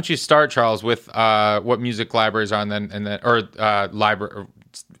don't you start, Charles, with what music libraries are, and then library,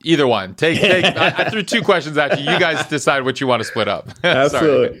 either one. I threw two questions at you. You guys decide what you want to split up.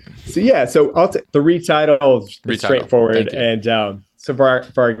 Absolutely. So I'll take the retitle is straightforward. And so for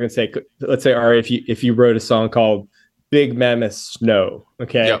argument's sake, let's say, Ari, if you wrote a song called Big Mammoth Snow,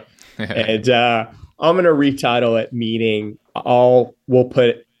 okay? Yep. And I'm going to retitle it, meaning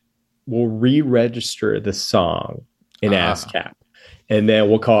we'll re-register the song in ASCAP, and then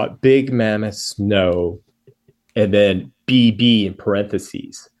we'll call it Big Mammoth Snow, and then BB in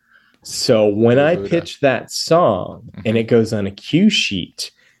parentheses. So when I pitch that song and it goes on a cue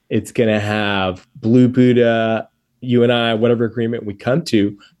sheet, it's going to have Blue Buddha, you and I, whatever agreement we come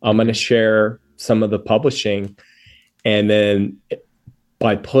to, I'm going to share some of the publishing. And then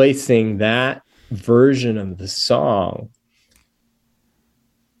by placing that version of the song,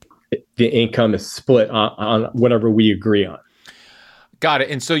 the income is split on whatever we agree on. Got it.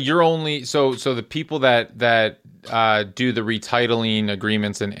 And so you're only so the people that do the retitling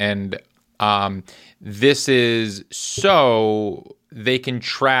agreements and this is so they can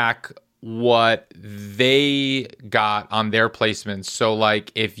track what they got on their placements. So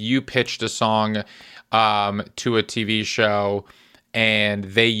like if you pitched a song to a TV show and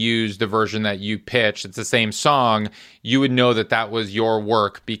they used the version that you pitched, it's the same song, you would know that that was your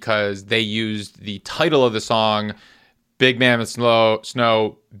work because they used the title of the song, Big Mammoth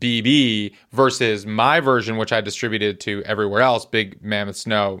Snow BB, versus my version, which I distributed to everywhere else, Big Mammoth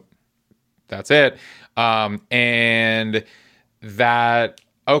Snow. That's it. And that,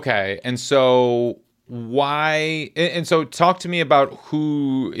 okay. And so why, and so talk to me about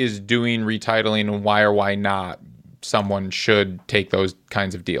who is doing retitling and why or why not someone should take those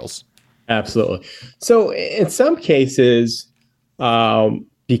kinds of deals. Absolutely. So in some cases,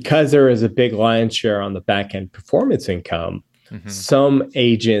 because there is a big lion's share on the back end performance income, some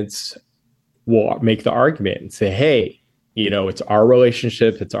agents will make the argument and say, hey, you know, it's our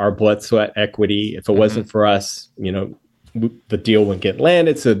relationship, it's our blood, sweat, equity. If it wasn't for us, you know, the deal wouldn't get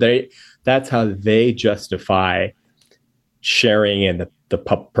landed. So that's how they justify sharing in the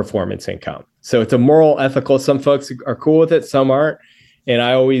performance income. So it's a moral, ethical. Some folks are cool with it, some aren't. And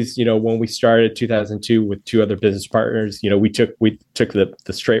I always, you know, when we started 2002 with two other business partners, you know, we took the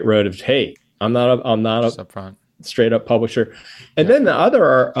straight road of, hey, I'm not a straight up publisher. And then the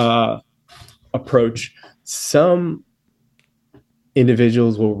other approach, some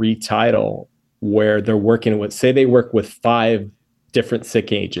individuals will retitle where they're working with, say they work with 5 different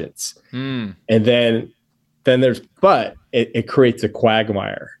sync agents. And then it creates a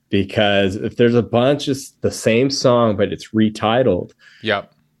quagmire, because if there's a bunch of the same song, but it's retitled,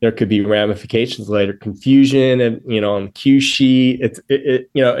 there could be ramifications later, confusion, and, you know, on the cue sheet,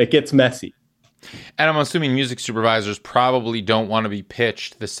 it gets messy. And I'm assuming music supervisors probably don't want to be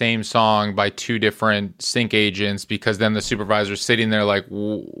pitched the same song by 2 different sync agents, because then the supervisor's sitting there like,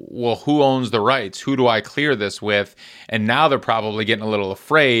 well, who owns the rights? Who do I clear this with? And now they're probably getting a little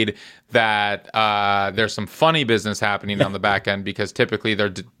afraid that there's some funny business happening on the back end, because typically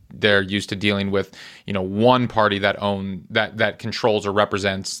they're used to dealing with, you know, one party that controls or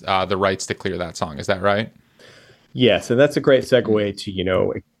represents the rights to clear that song. Is that right? Yes, and that's a great segue to, you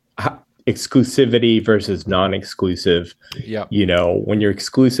know, exclusivity versus non-exclusive. You know, when you're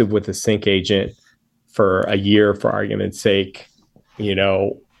exclusive with a sync agent for a year, for argument's sake, you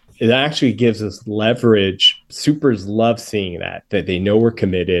know, it actually gives us leverage. Supers love seeing that they know we're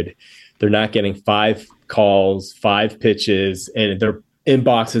committed. They're not getting 5 calls, 5 pitches, and their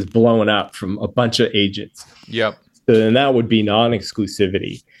inbox is blowing up from a bunch of agents. So then that would be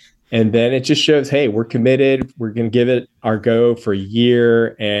non-exclusivity. And then it just shows, hey, we're committed. We're going to give it our go for a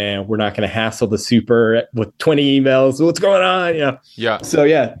year, and we're not going to hassle the super with 20 emails. What's going on? So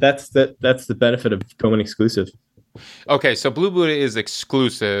that's the benefit of going exclusive. Okay, so Blue Buddha is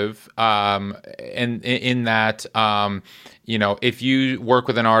exclusive, and in that, you know, if you work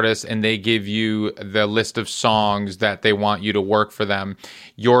with an artist and they give you the list of songs that they want you to work for them,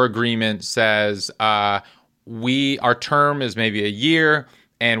 your agreement says our term is maybe a year.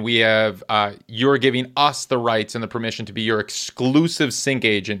 And we have, you're giving us the rights and the permission to be your exclusive sync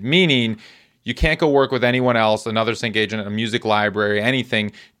agent, meaning you can't go work with anyone else, another sync agent, a music library,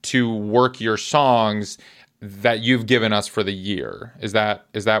 anything, to work your songs that you've given us for the year. Is that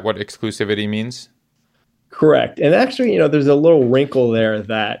what exclusivity means? Correct. And actually, you know, there's a little wrinkle there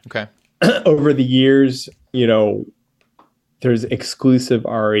that over the years, you know, there's exclusive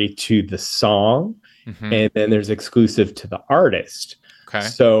already to the song, and then there's exclusive to the artist.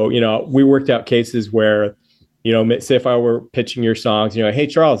 So, you know, we worked out cases where, you know, say if I were pitching your songs, you know, hey,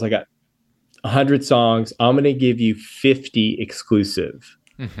 Charles, I got 100 songs. I'm going to give you 50 exclusive.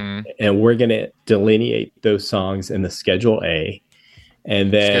 And we're going to delineate those songs in the Schedule A.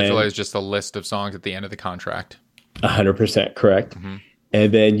 And then Schedule A is just a list of songs at the end of the contract. 100% correct.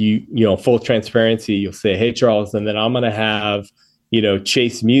 And then you know, full transparency, you'll say, hey, Charles, and then I'm going to have, you know,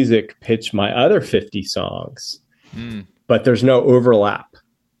 Chase Music pitch my other 50 songs. But there's no overlap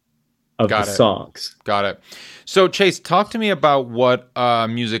of the songs. Got it. So, Chase, talk to me about what a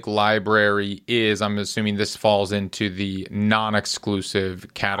music library is. I'm assuming this falls into the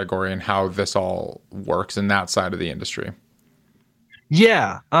non-exclusive category, and how this all works in that side of the industry.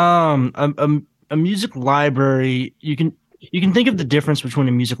 Yeah. A music library, you can think of the difference between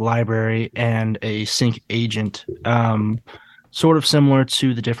a music library and a sync agent, sort of similar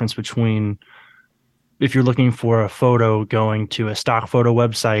to the difference between, if you're looking for a photo, going to a stock photo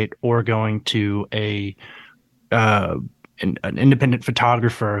website or going to an independent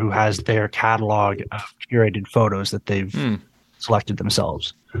photographer who has their catalog of curated photos that they've selected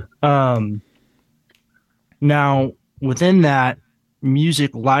themselves. Now, within that,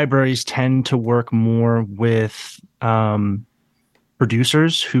 music libraries tend to work more with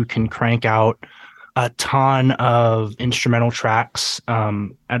producers who can crank out a ton of instrumental tracks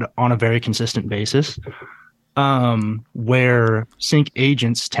on a very consistent basis, where sync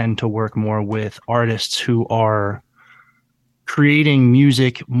agents tend to work more with artists who are creating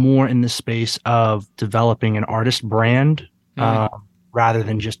music more in the space of developing an artist brand, rather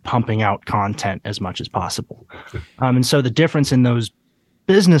than just pumping out content as much as possible. And so the difference in those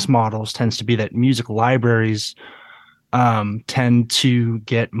business models tends to be that music libraries tend to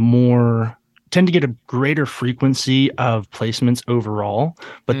get a greater frequency of placements overall,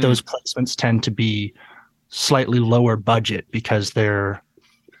 but those placements tend to be slightly lower budget because they're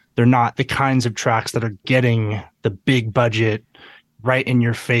not the kinds of tracks that are getting the big budget, right in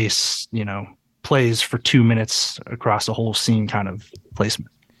your face, plays for 2 minutes across a whole scene kind of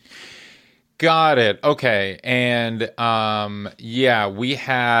placement. Got it. Okay. And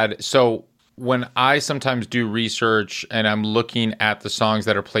so when I sometimes do research and I'm looking at the songs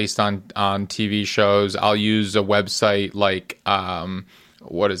that are placed on TV shows, I'll use a website like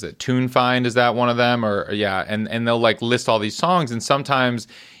what is it? TuneFind, is that one of them? And they'll like list all these songs, and sometimes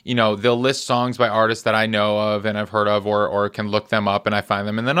they'll list songs by artists that I know of and I've heard of or can look them up and I find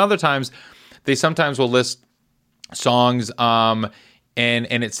them. And then other times they sometimes will list songs and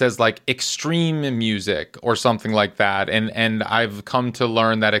it says like extreme music or something like that. And I've come to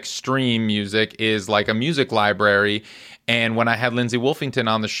learn that extreme music is like a music library. And when I had Lindsay Wolfington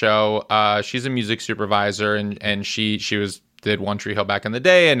on the show, she's a music supervisor, and she did One Tree Hill back in the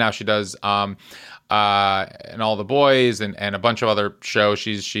day, and now she does and All the Boys and a bunch of other shows.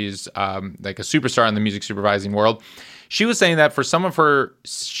 She's like a superstar in the music supervising world. She was saying that for some of her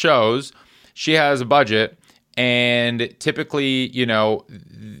shows, she has a budget, and typically,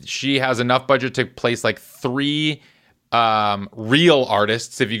 she has enough budget to place like 3 real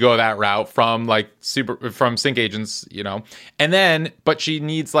artists, if you go that route, from sync agents, and then, but she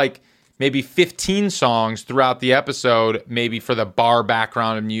needs like maybe 15 songs throughout the episode, maybe for the bar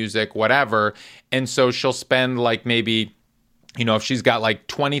background of music, whatever. And so she'll spend like maybe, if she's got like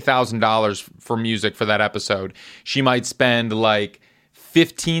 $20,000 for music for that episode, she might spend like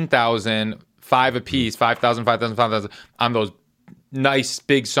 15,000, 5 apiece, 5,000, 5,000, 5,000 on those nice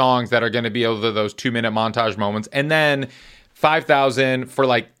big songs that are going to be able to those 2-minute montage moments. And then 5,000 for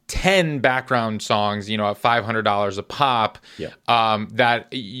like 10 background songs, at $500 a pop. Yeah. That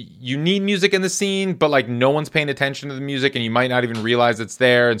you need music in the scene, but like no one's paying attention to the music, and you might not even realize it's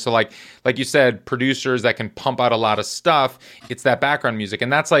there. And so like you said, producers that can pump out a lot of stuff, it's that background music.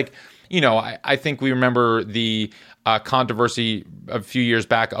 And that's like, I think we remember the controversy a few years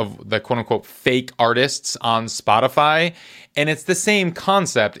back of the quote unquote fake artists on Spotify. And it's the same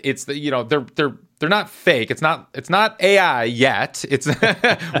concept. It's they're not fake. It's not AI yet. It's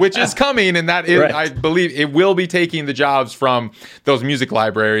which is coming, and that is, right. I believe it will be taking the jobs from those music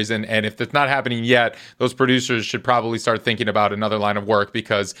libraries. And if it's not happening yet, those producers should probably start thinking about another line of work,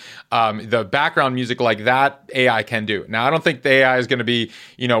 because the background music like that AI can do. Now, I don't think the AI is going to be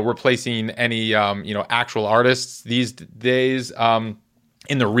replacing any actual artists these days.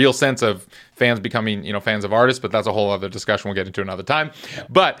 In the real sense of fans becoming, fans of artists, but that's a whole other discussion we'll get into another time. Yeah.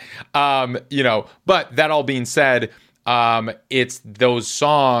 But, but that all being said, it's those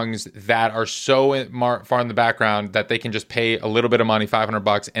songs that are so far in the background that they can just pay a little bit of money,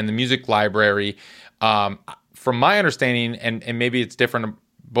 $500, and the music library, from my understanding, and maybe it's different in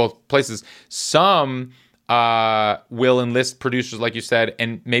both places, some will enlist producers, like you said,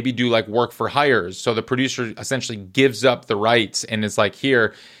 and maybe do like work for hires. So the producer essentially gives up the rights and is like,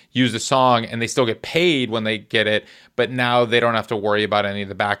 here, use the song, and they still get paid when they get it, but now they don't have to worry about any of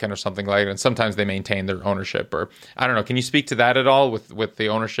the back end or something like that. And sometimes they maintain their ownership, or I don't know. Can you speak to that at all with the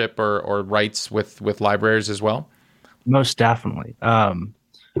ownership or rights with libraries as well? Most definitely.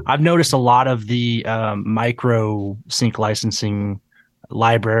 I've noticed a lot of the micro sync licensing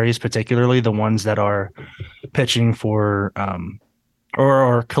libraries, particularly the ones that are pitching for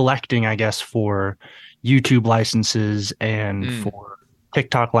or collecting, I guess, for YouTube licenses and for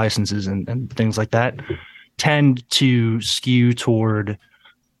TikTok licenses and things like that, tend to skew toward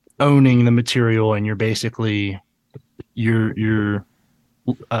owning the material, and you're basically you're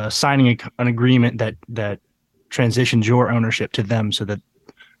signing an agreement that transitions your ownership to them, so that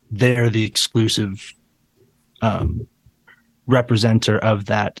they're the exclusive representer of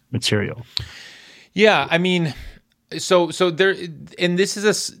that material. Yeah, I mean, so there, and this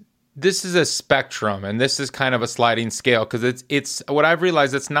is this is a spectrum, and this is kind of a sliding scale, because it's what I've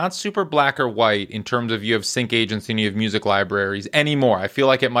realized, it's not super black or white in terms of you have sync agents and you have music libraries anymore. I feel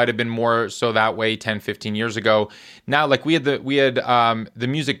like it might have been more so that way 10, 15 years ago. Now, like we had the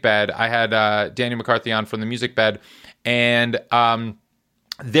Music Bed. I had Daniel McCarthy on from the Music Bed, and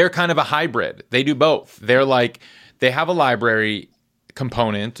they're kind of a hybrid. They do both. They have a library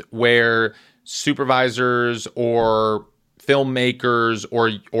component where supervisors or filmmakers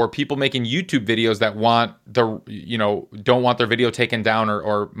or people making YouTube videos that don't want their video taken down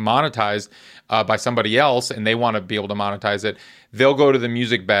or monetized by somebody else, and they want to be able to monetize it, they'll go to the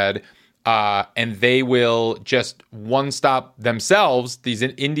Music Bed and they will just one stop themselves, these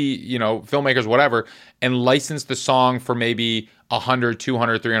indie filmmakers, whatever, and license the song for maybe $100,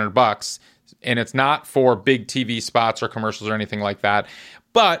 $200, $300, and it's not for big TV spots or commercials or anything like that.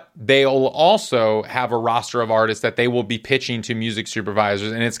 But they'll also have a roster of artists that they will be pitching to music supervisors.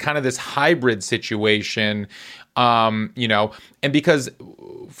 And it's kind of this hybrid situation, and because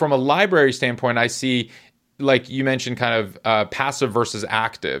from a library standpoint, I see, like you mentioned, kind of passive versus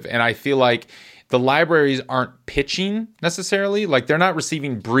active. And I feel like the libraries aren't pitching necessarily. Like they're not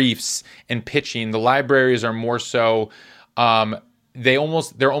receiving briefs and pitching. The libraries are more so, they're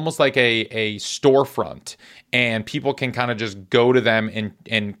almost like a storefront, and people can kind of just go to them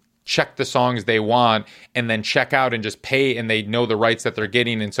and check the songs they want and then check out and just pay, and they know the rights that they're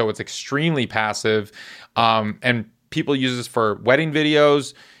getting. And so it's extremely passive. And people use this for wedding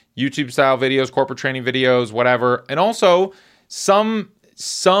videos, YouTube style videos, corporate training videos, whatever. And also some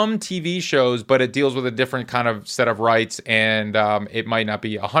TV shows, but it deals with a different kind of set of rights, and it might not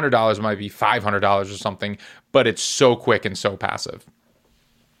be $100, it might be $500 or something, but it's so quick and so passive.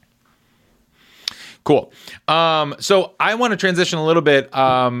 Cool. So I want to transition a little bit.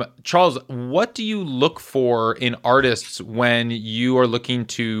 Charles, what do you look for in artists when you are looking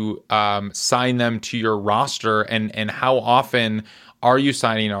to sign them to your roster, and how often are you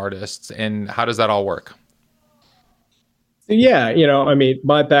signing artists, and how does that all work? Yeah,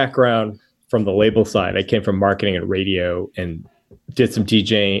 my background from the label side, I came from marketing and radio and did some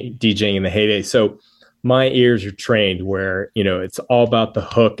DJing in the heyday. So my ears are trained where, it's all about the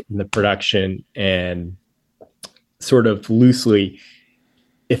hook and the production, and sort of loosely,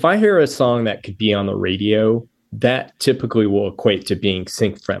 if I hear a song that could be on the radio, that typically will equate to being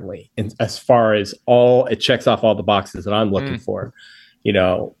sync friendly. And as far as it checks off all the boxes that I'm looking for,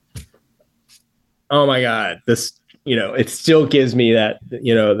 oh my God, this, it still gives me that,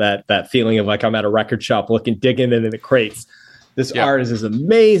 that feeling of like I'm at a record shop digging into the crates. This artist is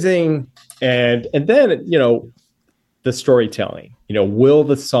amazing. And then, the storytelling, will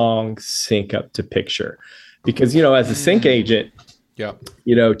the song sync up to picture? Because, as a sync agent, Jason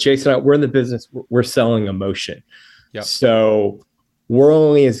and I, we're in the business, we're selling emotion. Yep. So we're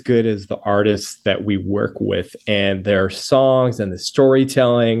only as good as the artists that we work with and their songs and the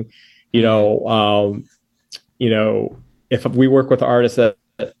storytelling. If we work with artists that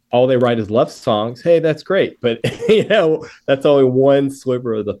all they write is love songs, hey, that's great. But, that's only one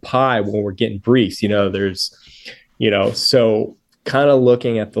sliver of the pie when we're getting briefs. There's, so kind of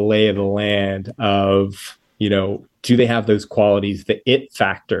looking at the lay of the land of, do they have those qualities, the it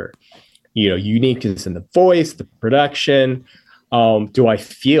factor, uniqueness in the voice, the production. Do I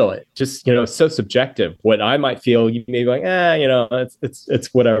feel it? Just, it's so subjective. What I might feel, you may be like,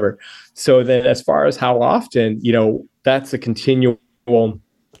 it's whatever. So then as far as how often, that's a continual,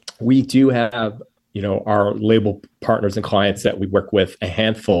 we do have, our label partners and clients that we work with, a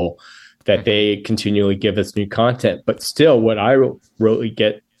handful that they continually give us new content. But still, what I really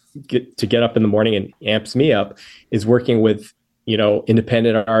get up in the morning and amps me up is working with,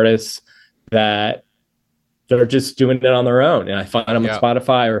 independent artists that are just doing it on their own. And I find them on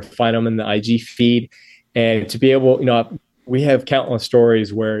Spotify or find them in the IG feed. And to be able, we have countless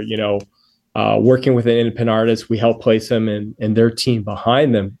stories where, working with an independent artist, we help place them and their team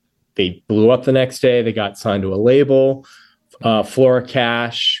behind them. They blew up the next day. They got signed to a label. Flora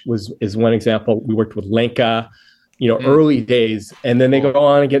Cash is one example. We worked with Lenka, early days, and then they go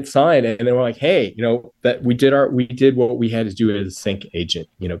on and get signed. And then we're like, hey, that we did what we had to do as a sync agent,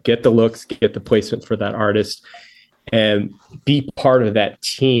 get the looks, get the placement for that artist, and be part of that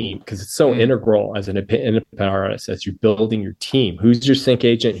team, because it's so integral as an independent artist, as you're building your team. Who's your sync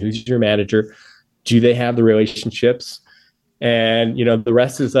agent? Who's your manager? Do they have the relationships? And, the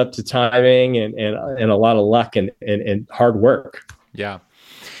rest is up to timing and a lot of luck and hard work. Yeah.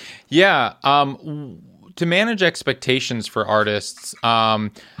 Yeah. To manage expectations for artists,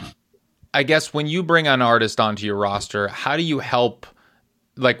 I guess when you bring an artist onto your roster, how do you help,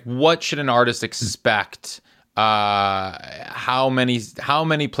 like, what should an artist expect how many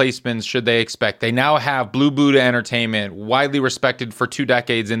placements should they expect? They now have Blue Buddha Entertainment, widely respected for 2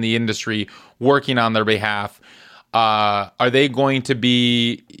 decades in the industry, working on their behalf. Are they going to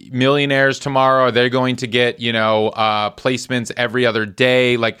be millionaires tomorrow? Are they going to get, placements every other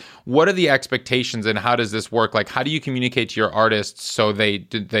day? Like, what are the expectations and how does this work? Like, how do you communicate to your artists so they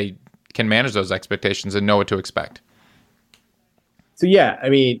can manage those expectations and know what to expect? So, yeah, I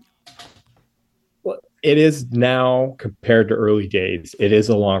mean, it is now, compared to early days, it is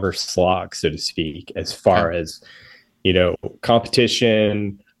a longer slog, so to speak, as far as,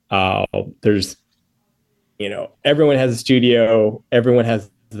 competition. There's, everyone has a studio, everyone has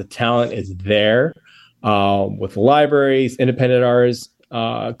the talent is there. With libraries, independent artists,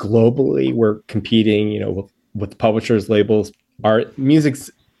 globally, we're competing, with publishers, labels, art, music's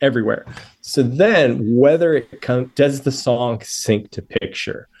everywhere. So then whether it does the song sync to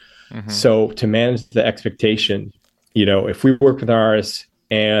picture? Mm-hmm. So to manage the expectation, if we work with an artist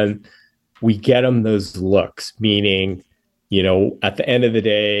and we get them those looks, meaning, at the end of the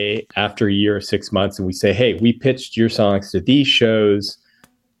day, after a year or 6 months, and we say, hey, we pitched your songs to these shows,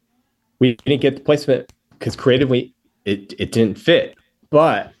 we didn't get the placement because creatively it didn't fit,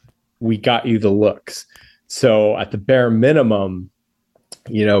 but we got you the looks. So at the bare minimum,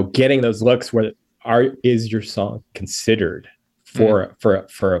 getting those looks where is your song considered for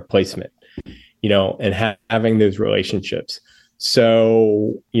a placement, and having those relationships.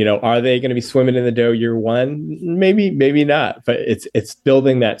 So, are they going to be swimming in the dough year one? Maybe not, but it's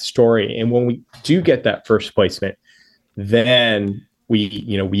building that story. And when we do get that first placement, then we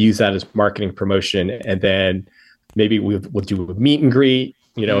use that as marketing promotion. And then maybe we'll do a meet and greet,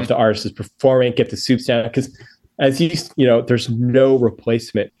 if the artist is performing, get the soups down. Because as there's no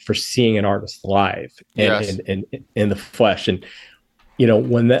replacement for seeing an artist live and in the flesh. And,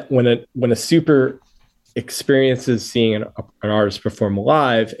 when a super experiences seeing an artist perform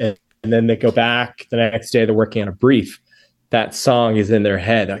live and then they go back the next day, they're working on a brief, that song is in their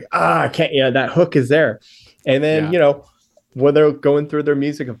head. Like, I can't, that hook is there. And then, when they're going through their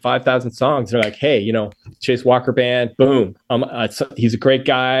music of 5,000 songs, they're like, hey, Chase Walker Band, boom. He's a great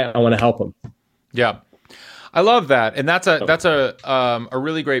guy. I want to help him. Yeah. I love that. And that's a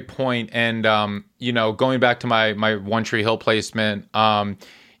really great point. And, going back to my One Tree Hill placement,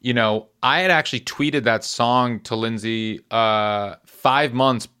 I had actually tweeted that song to Lindsay 5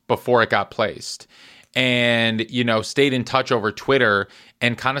 months before it got placed, and stayed in touch over Twitter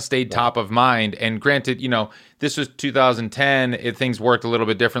and kind of stayed top of mind. And granted, this was 2010, things worked a little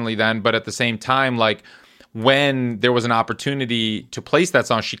bit differently then, but at the same time, like, when there was an opportunity to place that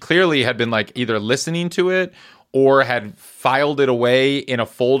song, she clearly had been like either listening to it or had filed it away in a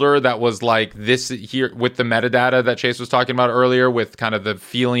folder that was like this here with the metadata that Chase was talking about earlier, with kind of the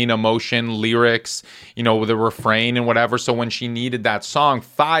feeling, emotion, lyrics, with the refrain and whatever. So when she needed that song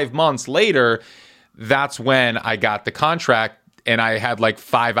 5 months later, that's when I got the contract. And I had like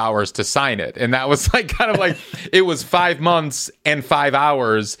 5 hours to sign it. And that was like kind of like, it was 5 months and 5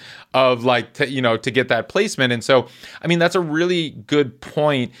 hours of like, to get that placement. And so, I mean, that's a really good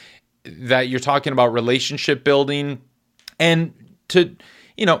point that you're talking about relationship building. And to,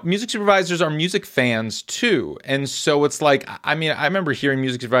 music supervisors are music fans too. And so it's like, I mean, I remember hearing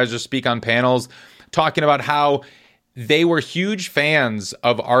music supervisors speak on panels talking about how they were huge fans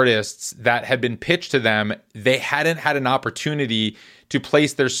of artists that had been pitched to them. They hadn't had an opportunity to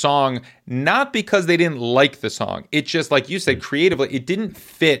place their song, not because they didn't like the song. It just, like you said, creatively, it didn't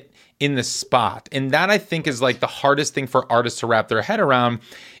fit in the spot. And that, I think, is like the hardest thing for artists to wrap their head around,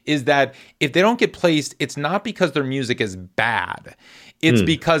 is that if they don't get placed, it's not because their music is bad. It's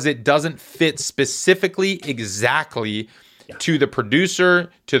because it doesn't fit specifically, exactly to the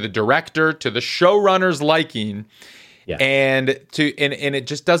producer, to the director, to the showrunner's liking. Yeah. And it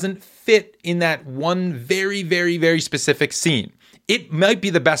just doesn't fit in that one very, very, very specific scene. It might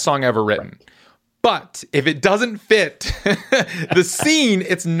be the best song ever written, but if it doesn't fit the scene,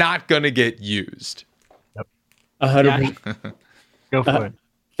 it's not going to get used. 100%. Go for it.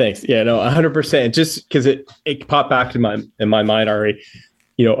 Thanks. Yeah, no, 100%. Just because it popped back in my mind already.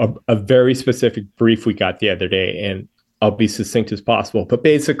 A very specific brief we got the other day, and I'll be succinct as possible. But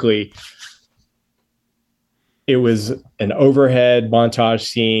basically, it was an overhead montage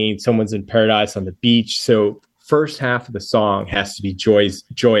scene. Someone's in paradise on the beach. So first half of the song has to be joyous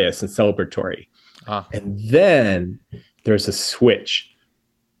and celebratory. And then there's a switch.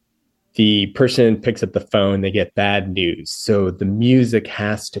 The person picks up the phone, they get bad news. So the music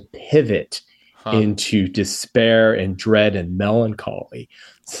has to pivot into despair and dread and melancholy.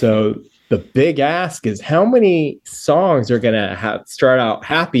 So the big ask is how many songs are going to start out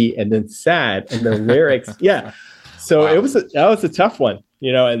happy and then sad and the lyrics. Yeah. So Wow. that was a tough one,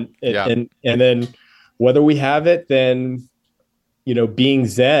 and then whether we have it, then, being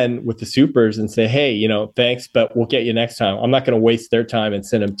Zen with the supers and say, hey, thanks, but we'll get you next time. I'm not going to waste their time and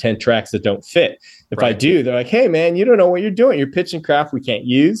send them 10 tracks that don't fit. If I do, they're like, hey man, you don't know what you're doing. You're pitching crap we can't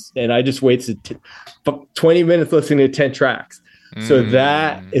use. And I just wasted 20 minutes listening to 10 tracks. So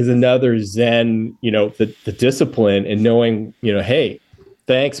that is another Zen, the discipline and knowing, hey,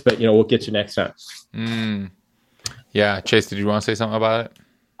 thanks, but we'll get you next time. Yeah. Chase, did you want to say something about it?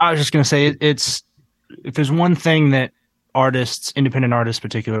 I was just going to say if there's one thing that independent artists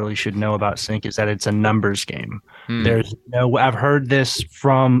particularly should know about sync, is that it's a numbers game. I've heard this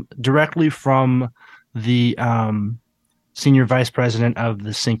directly from the senior vice president of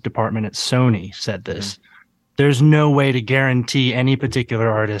the sync department at Sony said this. There's no way to guarantee any particular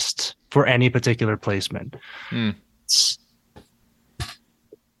artist for any particular placement.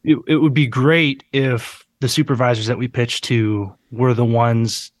 It would be great if the supervisors that we pitch to were the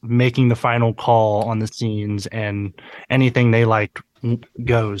ones making the final call on the scenes, and anything they liked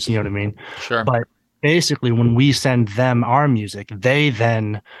goes, you know what I mean? Sure. But basically, when we send them our music, they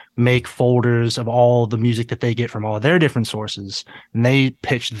then make folders of all the music that they get from all of their different sources, and they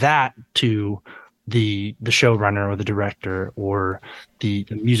pitch that to the showrunner or the director or the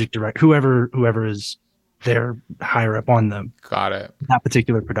music director, whoever is there higher up on them. Got it. That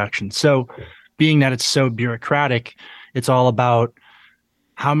particular production. So being that it's so bureaucratic, it's all about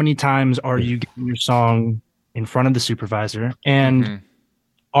how many times are you getting your song in front of the supervisor, and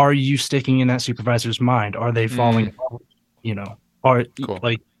are you sticking in that supervisor's mind? Are they falling, are cool.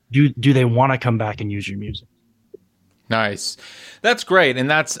 Like, do they want to come back and use your music? Nice. That's great. And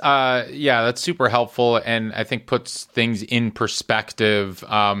that's, that's super helpful. And I think puts things in perspective,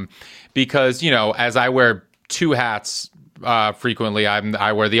 because, as I wear two hats, frequently,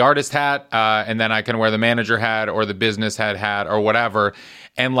 I wear the artist hat, and then I can wear the manager hat or the business head hat or whatever.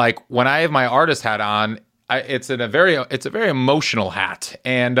 And like when I have my artist hat on, it's a very emotional hat,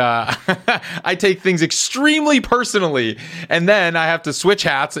 and I take things extremely personally. And then I have to switch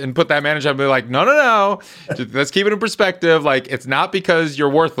hats and put that manager hat and be like, no, let's keep it in perspective. Like, it's not because you're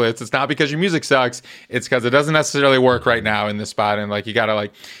worthless. It's not because your music sucks. It's because it doesn't necessarily work right now in this spot. And like, you got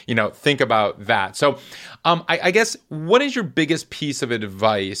to think about that. So I guess, what is your biggest piece of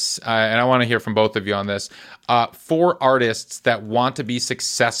advice? And I want to hear from both of you on this, for artists that want to be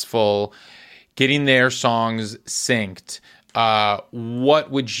successful getting their songs synced.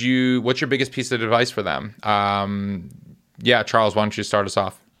 What's your biggest piece of advice for them? Charles, why don't you start us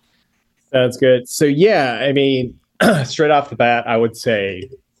off? Sounds good. So I mean, straight off the bat, I would say,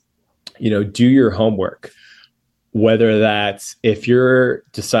 do your homework. Whether that's if you're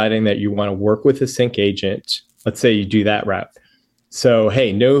deciding that you want to work with a sync agent, let's say you do that route. So,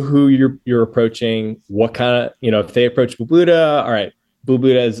 hey, know who you're approaching, what kind of, if they approach Blue Buddha, all right, Blue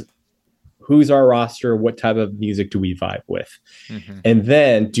Buddha is, who's our roster? What type of music do we vibe with? And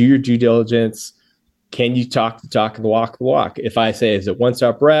then do your due diligence. Can you talk the talk and walk the walk? If I say, is it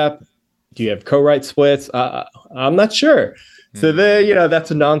one-stop rep? Do you have co-write splits? I'm not sure. So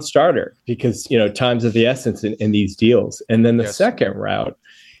that's a non-starter, because, time's of the essence in these deals. And then the second route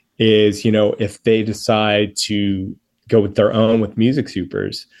is, if they decide to go with their own with music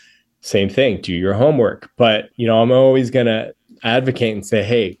supers, same thing, do your homework. But, I'm always going to advocate and say,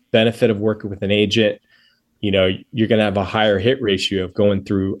 hey, benefit of working with an agent, you're going to have a higher hit ratio of going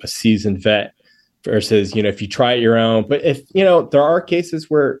through a seasoned vet versus, if you try it your own. But if, there are cases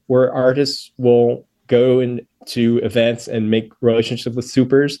where artists will go into events and make relationships with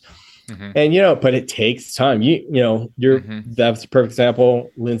supers, and, but it takes time. That's a perfect example.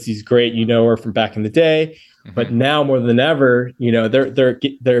 Lindsay's great. Her from back in the day. But now more than ever,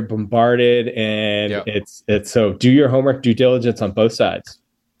 they're bombarded, and it's so do your homework, due diligence on both sides.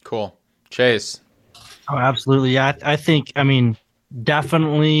 Cool. Chase. Oh, absolutely. Yeah, I think,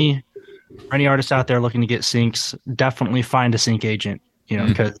 definitely for any artists out there looking to get syncs, definitely find a sync agent,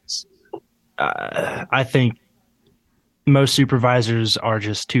 because I think most supervisors are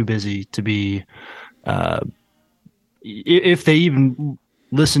just too busy to be, if they even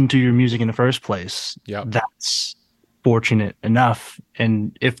listen to your music in the first place, that's fortunate enough.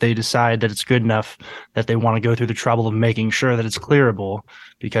 And if they decide that it's good enough that they want to go through the trouble of making sure that it's clearable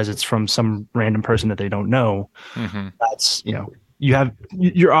because it's from some random person that they don't know, that's, you have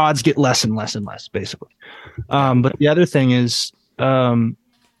your odds get less and less and less, basically. But the other thing is,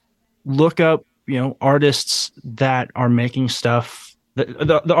 look up, artists that are making stuff,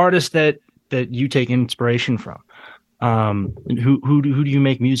 the artists that you take inspiration from. Who do you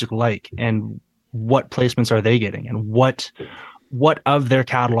make music like, and what placements are they getting, and what of their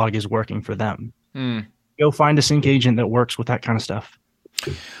catalog is working for them? Go find a sync agent that works with that kind of stuff.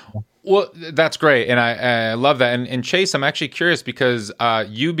 Well, that's great, and I love that. And Chase, I'm actually curious because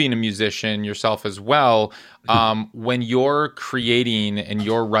you being a musician yourself as well, when you're creating and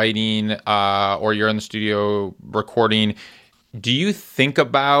you're writing or you're in the studio recording, do you think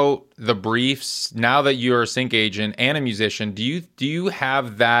about the briefs now that you're a sync agent and a musician? Do you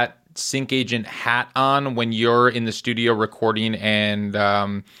have that sync agent hat on when you're in the studio recording and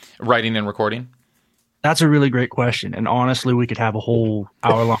writing and recording? That's a really great question. And honestly, we could have a whole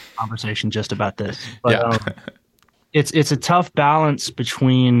hour-long conversation just about this. But it's a tough balance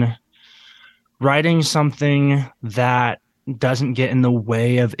between writing something that doesn't get in the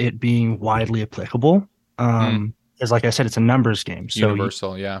way of it being widely applicable. Because like I said, it's a numbers game. So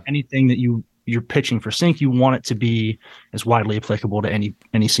universal, anything that you're pitching for sync, you want it to be as widely applicable to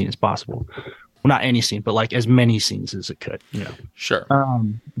any scene as possible. Well, not any scene, but like as many scenes as it could. Sure.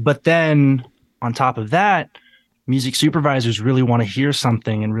 But then on top of that, music supervisors really want to hear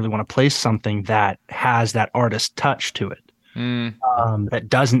something and really want to place something that has that artist touch to it. That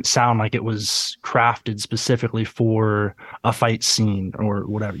doesn't sound like it was crafted specifically for a fight scene or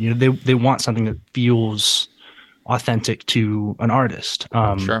whatever. They want something that feels authentic to an artist.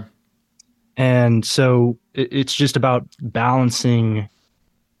 Sure. And so it's just about balancing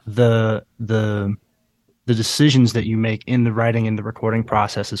the decisions that you make in the writing and the recording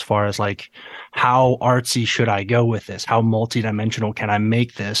process, as far as like, how artsy should I go with this? How multidimensional can I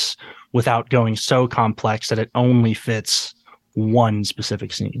make this without going so complex that it only fits one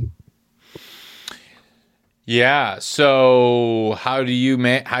specific scene? Yeah. So how do you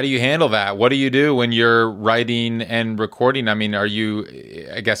handle that? What do you do when you're writing and recording? I mean,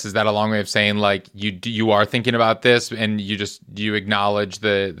 I guess, is that a long way of saying like you are thinking about this and do you acknowledge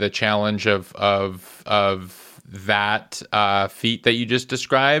the challenge of that feat that you just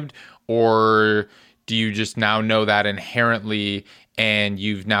described, or do you just now know that inherently and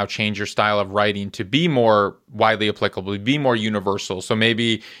you've now changed your style of writing to be more widely applicable, be more universal? So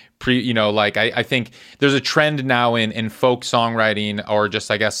maybe I think there's a trend now in folk songwriting, or just,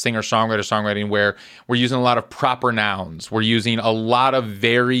 I guess, singer-songwriter songwriting, where we're using a lot of proper nouns. We're using a lot of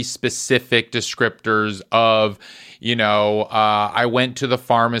very specific descriptors of, I went to the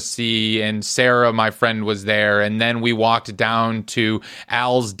pharmacy and Sarah, my friend, was there. And then we walked down to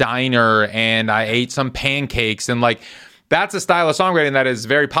Al's Diner and I ate some pancakes. And like, that's a style of songwriting that is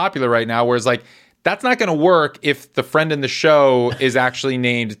very popular right now. Whereas like, that's not going to work if the friend in the show is actually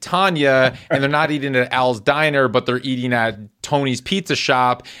named Tanya and they're not eating at Al's Diner, but they're eating at Tony's Pizza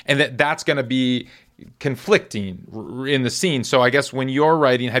Shop. And that's going to be conflicting in the scene. So I guess when you're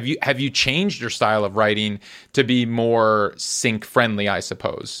writing, have you changed your style of writing to be more sync friendly, I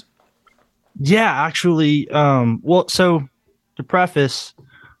suppose? Yeah, actually. So to preface,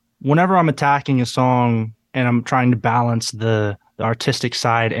 whenever I'm attacking a song and I'm trying to balance the artistic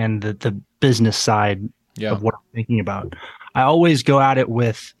side and the business side of what I'm thinking about, I always go at it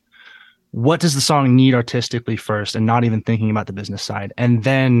with, what does the song need artistically first, and not even thinking about the business side. And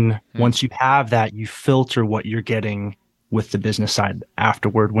then once you have that, you filter what you're getting with the business side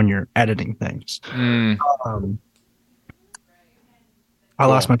afterward when you're editing things. I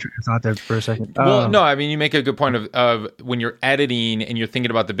lost my train of thought there for a second. Well, no, I mean, you make a good point of when you're editing and you're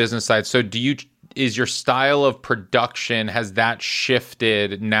thinking about the business side. So is your style of production, has that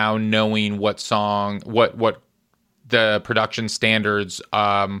shifted now, knowing what the production standards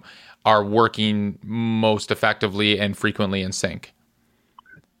are working most effectively and frequently in sync?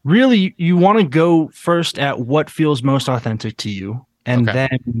 Really, you want to go first at what feels most authentic to you, and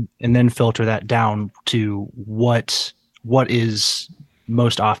then filter that down to what is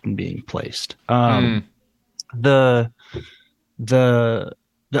most often being placed. The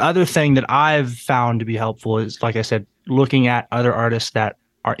other thing that I've found to be helpful is, like I said, looking at other artists that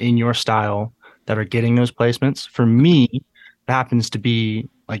are in your style that are getting those placements. For me, it happens to be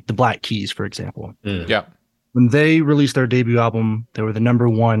like the Black Keys, for example. Yeah. When they released their debut album, they were the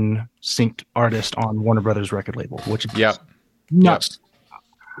 #1 synced artist on Warner Brothers record label, which is nuts.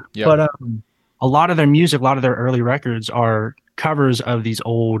 Yep. But a lot of their music, a lot of their early records are covers of these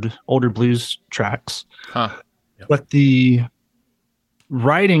older blues tracks. But the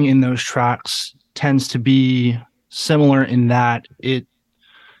writing in those tracks tends to be similar in that it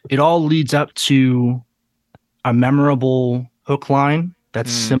all leads up to a memorable hook line that's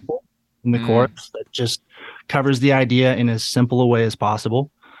simple in the chorus, that just covers the idea in as simple a way as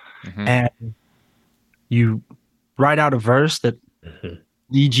possible. And you write out a verse that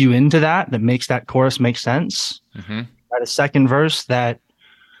leads you into that makes that chorus make sense. Write a second verse that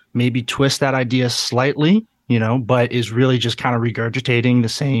maybe twist that idea slightly, but is really just kind of regurgitating the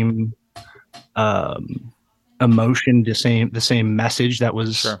same emotion, the same message that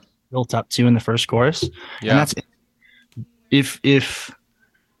was built up to in the first chorus. And that's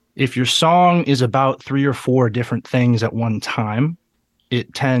if your song is about 3 or 4 different things at one time,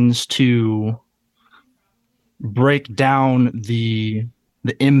 it tends to break down the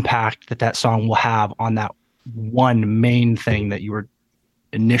impact that song will have on that one main thing that you were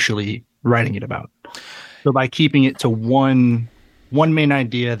initially writing it about. So by keeping it to one main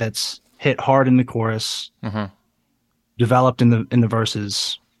idea that's hit hard in the chorus, developed in the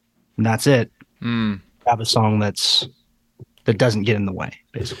verses, and that's it. Have a song that doesn't get in the way,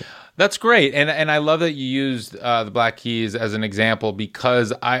 basically. That's great, and I love that you used the Black Keys as an example,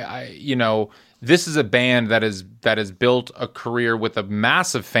 because I this is a band that has built a career with a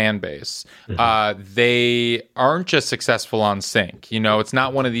massive fan base. They aren't just successful on sync. It's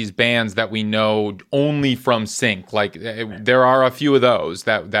not one of these bands that we know only from sync. Like there are a few of those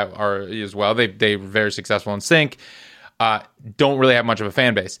that are as well. They're very successful on sync. Don't really have much of a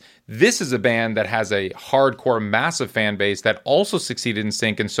fan base. This is a band that has a hardcore, massive fan base that also succeeded in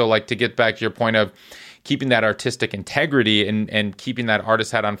sync. And so, like, to get back to your point of keeping that artistic integrity and keeping that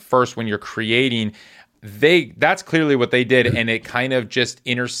artist hat on first when you're creating, that's clearly what they did. And it kind of just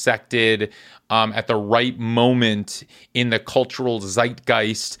intersected at the right moment in the cultural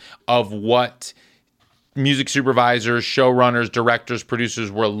zeitgeist of what music supervisors, showrunners, directors,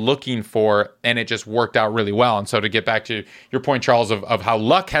 producers were looking for, and it just worked out really well. And so to get back to your point, Charles, of how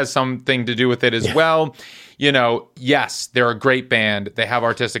luck has something to do with it as well, yes, they're a great band. They have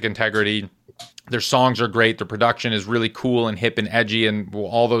artistic integrity. Their songs are great. Their production is really cool and hip and edgy, and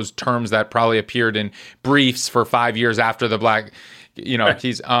all those terms that probably appeared in briefs for 5 years after the Black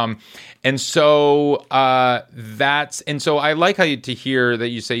Keys. And so I like to hear that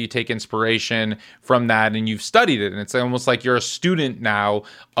you say you take inspiration from that and you've studied it. And it's almost like you're a student now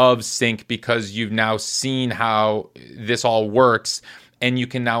of sync, because you've now seen how this all works, and you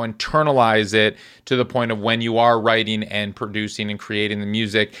can now internalize it to the point of when you are writing and producing and creating the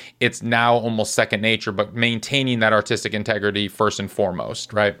music, it's now almost second nature, but maintaining that artistic integrity first and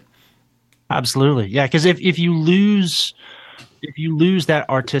foremost, right? Absolutely. Yeah, because if you lose that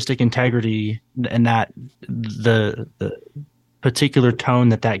artistic integrity and that the particular tone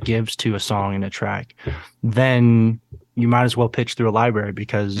that gives to a song and a track, then you might as well pitch through a library,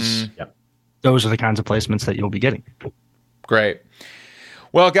 because those are the kinds of placements that you'll be getting. Great.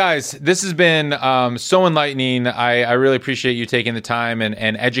 Well, guys, this has been so enlightening. I really appreciate you taking the time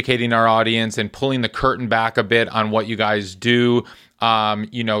and educating our audience and pulling the curtain back a bit on what you guys do.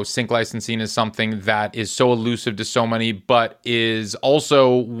 Sync licensing is something that is so elusive to so many, but is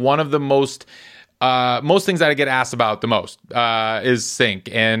also one of the most things that I get asked about the most is sync,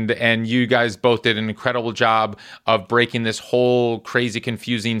 and you guys both did an incredible job of breaking this whole crazy,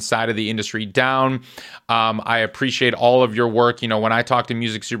 confusing side of the industry down. I appreciate all of your work. When I talk to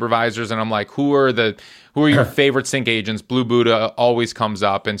music supervisors and I'm like, who are your favorite sync agents? Blue Buddha always comes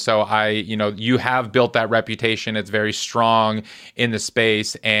up. And so you have built that reputation. It's very strong in the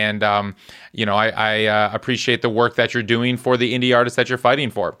space. And, I appreciate the work that you're doing for the indie artists that you're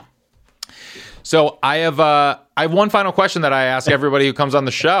fighting for. So I have one final question that I ask everybody who comes on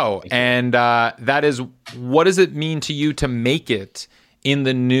the show. And that is, what does it mean to you to make it in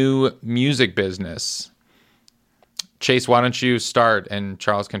the new music business? Chase, why don't you start and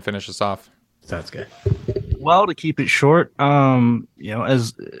Charles can finish us off? Sounds good. Well, to keep it short,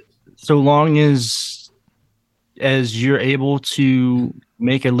 as so long as you're able to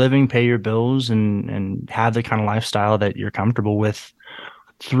make a living, pay your bills, and have the kind of lifestyle that you're comfortable with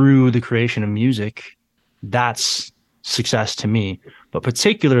through the creation of music, that's success to me. But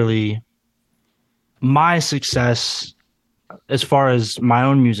particularly my success, as far as my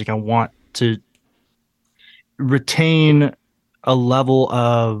own music, I want to retain a level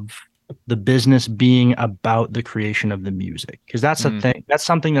of the business being about the creation of the music, because that's a thing. That's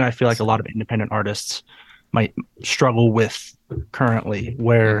something that I feel like a lot of independent artists might struggle with currently,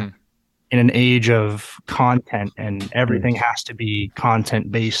 where in an age of content and everything has to be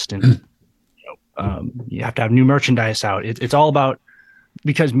content based, and you have to have new merchandise out. It's all about,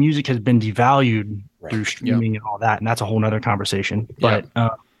 because music has been devalued through streaming and all that, and that's a whole nother conversation. But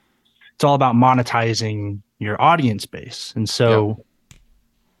it's all about monetizing your audience base. And so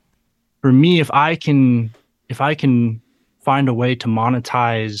for me, if I can find a way to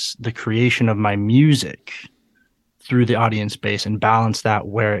monetize the creation of my music through the audience base and balance that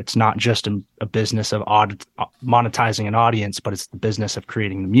where it's not just a business of monetizing an audience, but it's the business of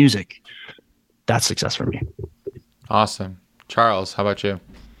creating the music. That's success for me. Awesome. Charles, how about you?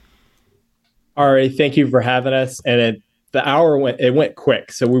 Ari, thank you for having us. And the hour went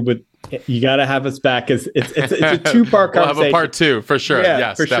quick. So you got to have us back, because it's a 2-part conversation. We'll have a part 2 for sure. Yeah,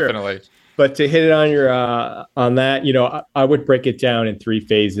 yes, for definitely. Sure. But to hit it on your on that, I would break it down in 3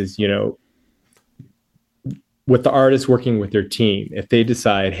 phases. With the artist working with their team, if they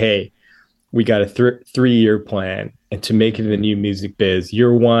decide, hey, we got a 3-year plan, and to make it in the new music biz,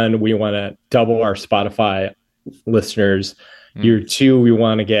 year 1, we want to double our Spotify listeners. Year 2, we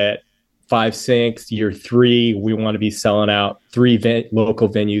want to get 5 syncs. Year 3, we want to be selling out 3 local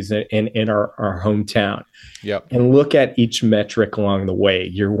venues in our hometown. Yep. And look at each metric along the way,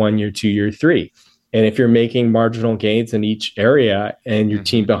 year 1, year 2, year 3. And if you're making marginal gains in each area and your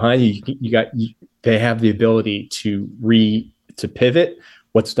team behind you, they have the ability to pivot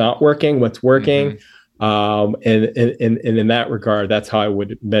what's not working, what's working. And in that regard, that's how I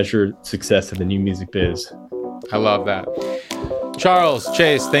would measure success in the new music biz. I love that. Charles,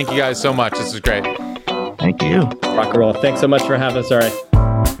 Chase, thank you guys so much. This is great. Thank you. Rock and roll. Thanks so much for having us, Ari.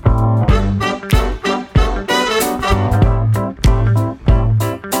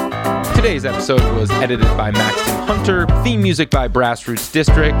 Today's episode was edited by Maxton Hunter, theme music by Brass Roots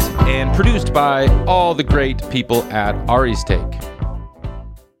District, and produced by all the great people at Ari's Take.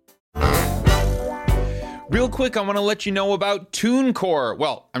 Real quick, I want to let you know about TuneCore.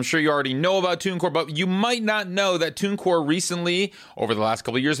 Well, I'm sure you already know about TuneCore, but you might not know that TuneCore recently, over the last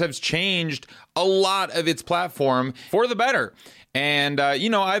couple of years, has changed a lot of its platform for the better. And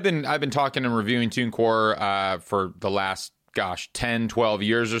I've been talking and reviewing TuneCore for the last 10, 12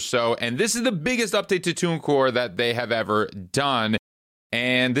 years or so. And this is the biggest update to TuneCore that they have ever done.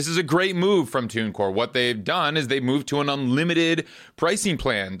 And this is a great move from TuneCore. What they've done is they've moved to an unlimited pricing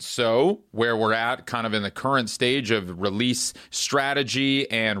plan. So where we're at kind of in the current stage of release strategy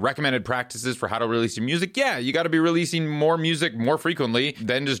and recommended practices for how to release your music, yeah, you got to be releasing more music more frequently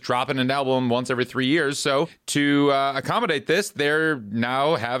than just dropping an album once every 3 years. So to accommodate this, they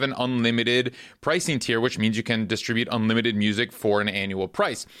now have an unlimited pricing tier, which means you can distribute unlimited music for an annual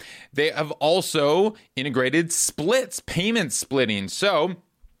price. They have also integrated splits, payment splitting. So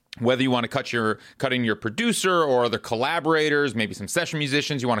whether you want to cut in your producer or other collaborators, maybe some session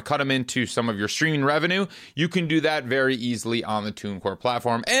musicians, you want to cut them into some of your streaming revenue, you can do that very easily on the TuneCore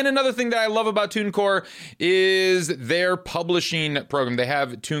platform. And another thing that I love about TuneCore is their publishing program. They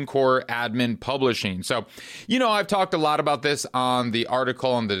have TuneCore Admin Publishing. So, I've talked a lot about this on the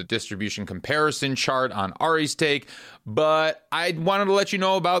article on the distribution comparison chart on Ari's Take, but I wanted to let you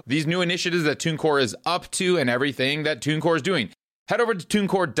know about these new initiatives that TuneCore is up to and everything that TuneCore is doing. Head over to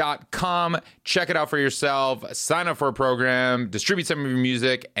TuneCore.com, check it out for yourself, sign up for a program, distribute some of your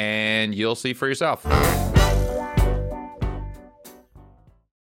music, and you'll see for yourself.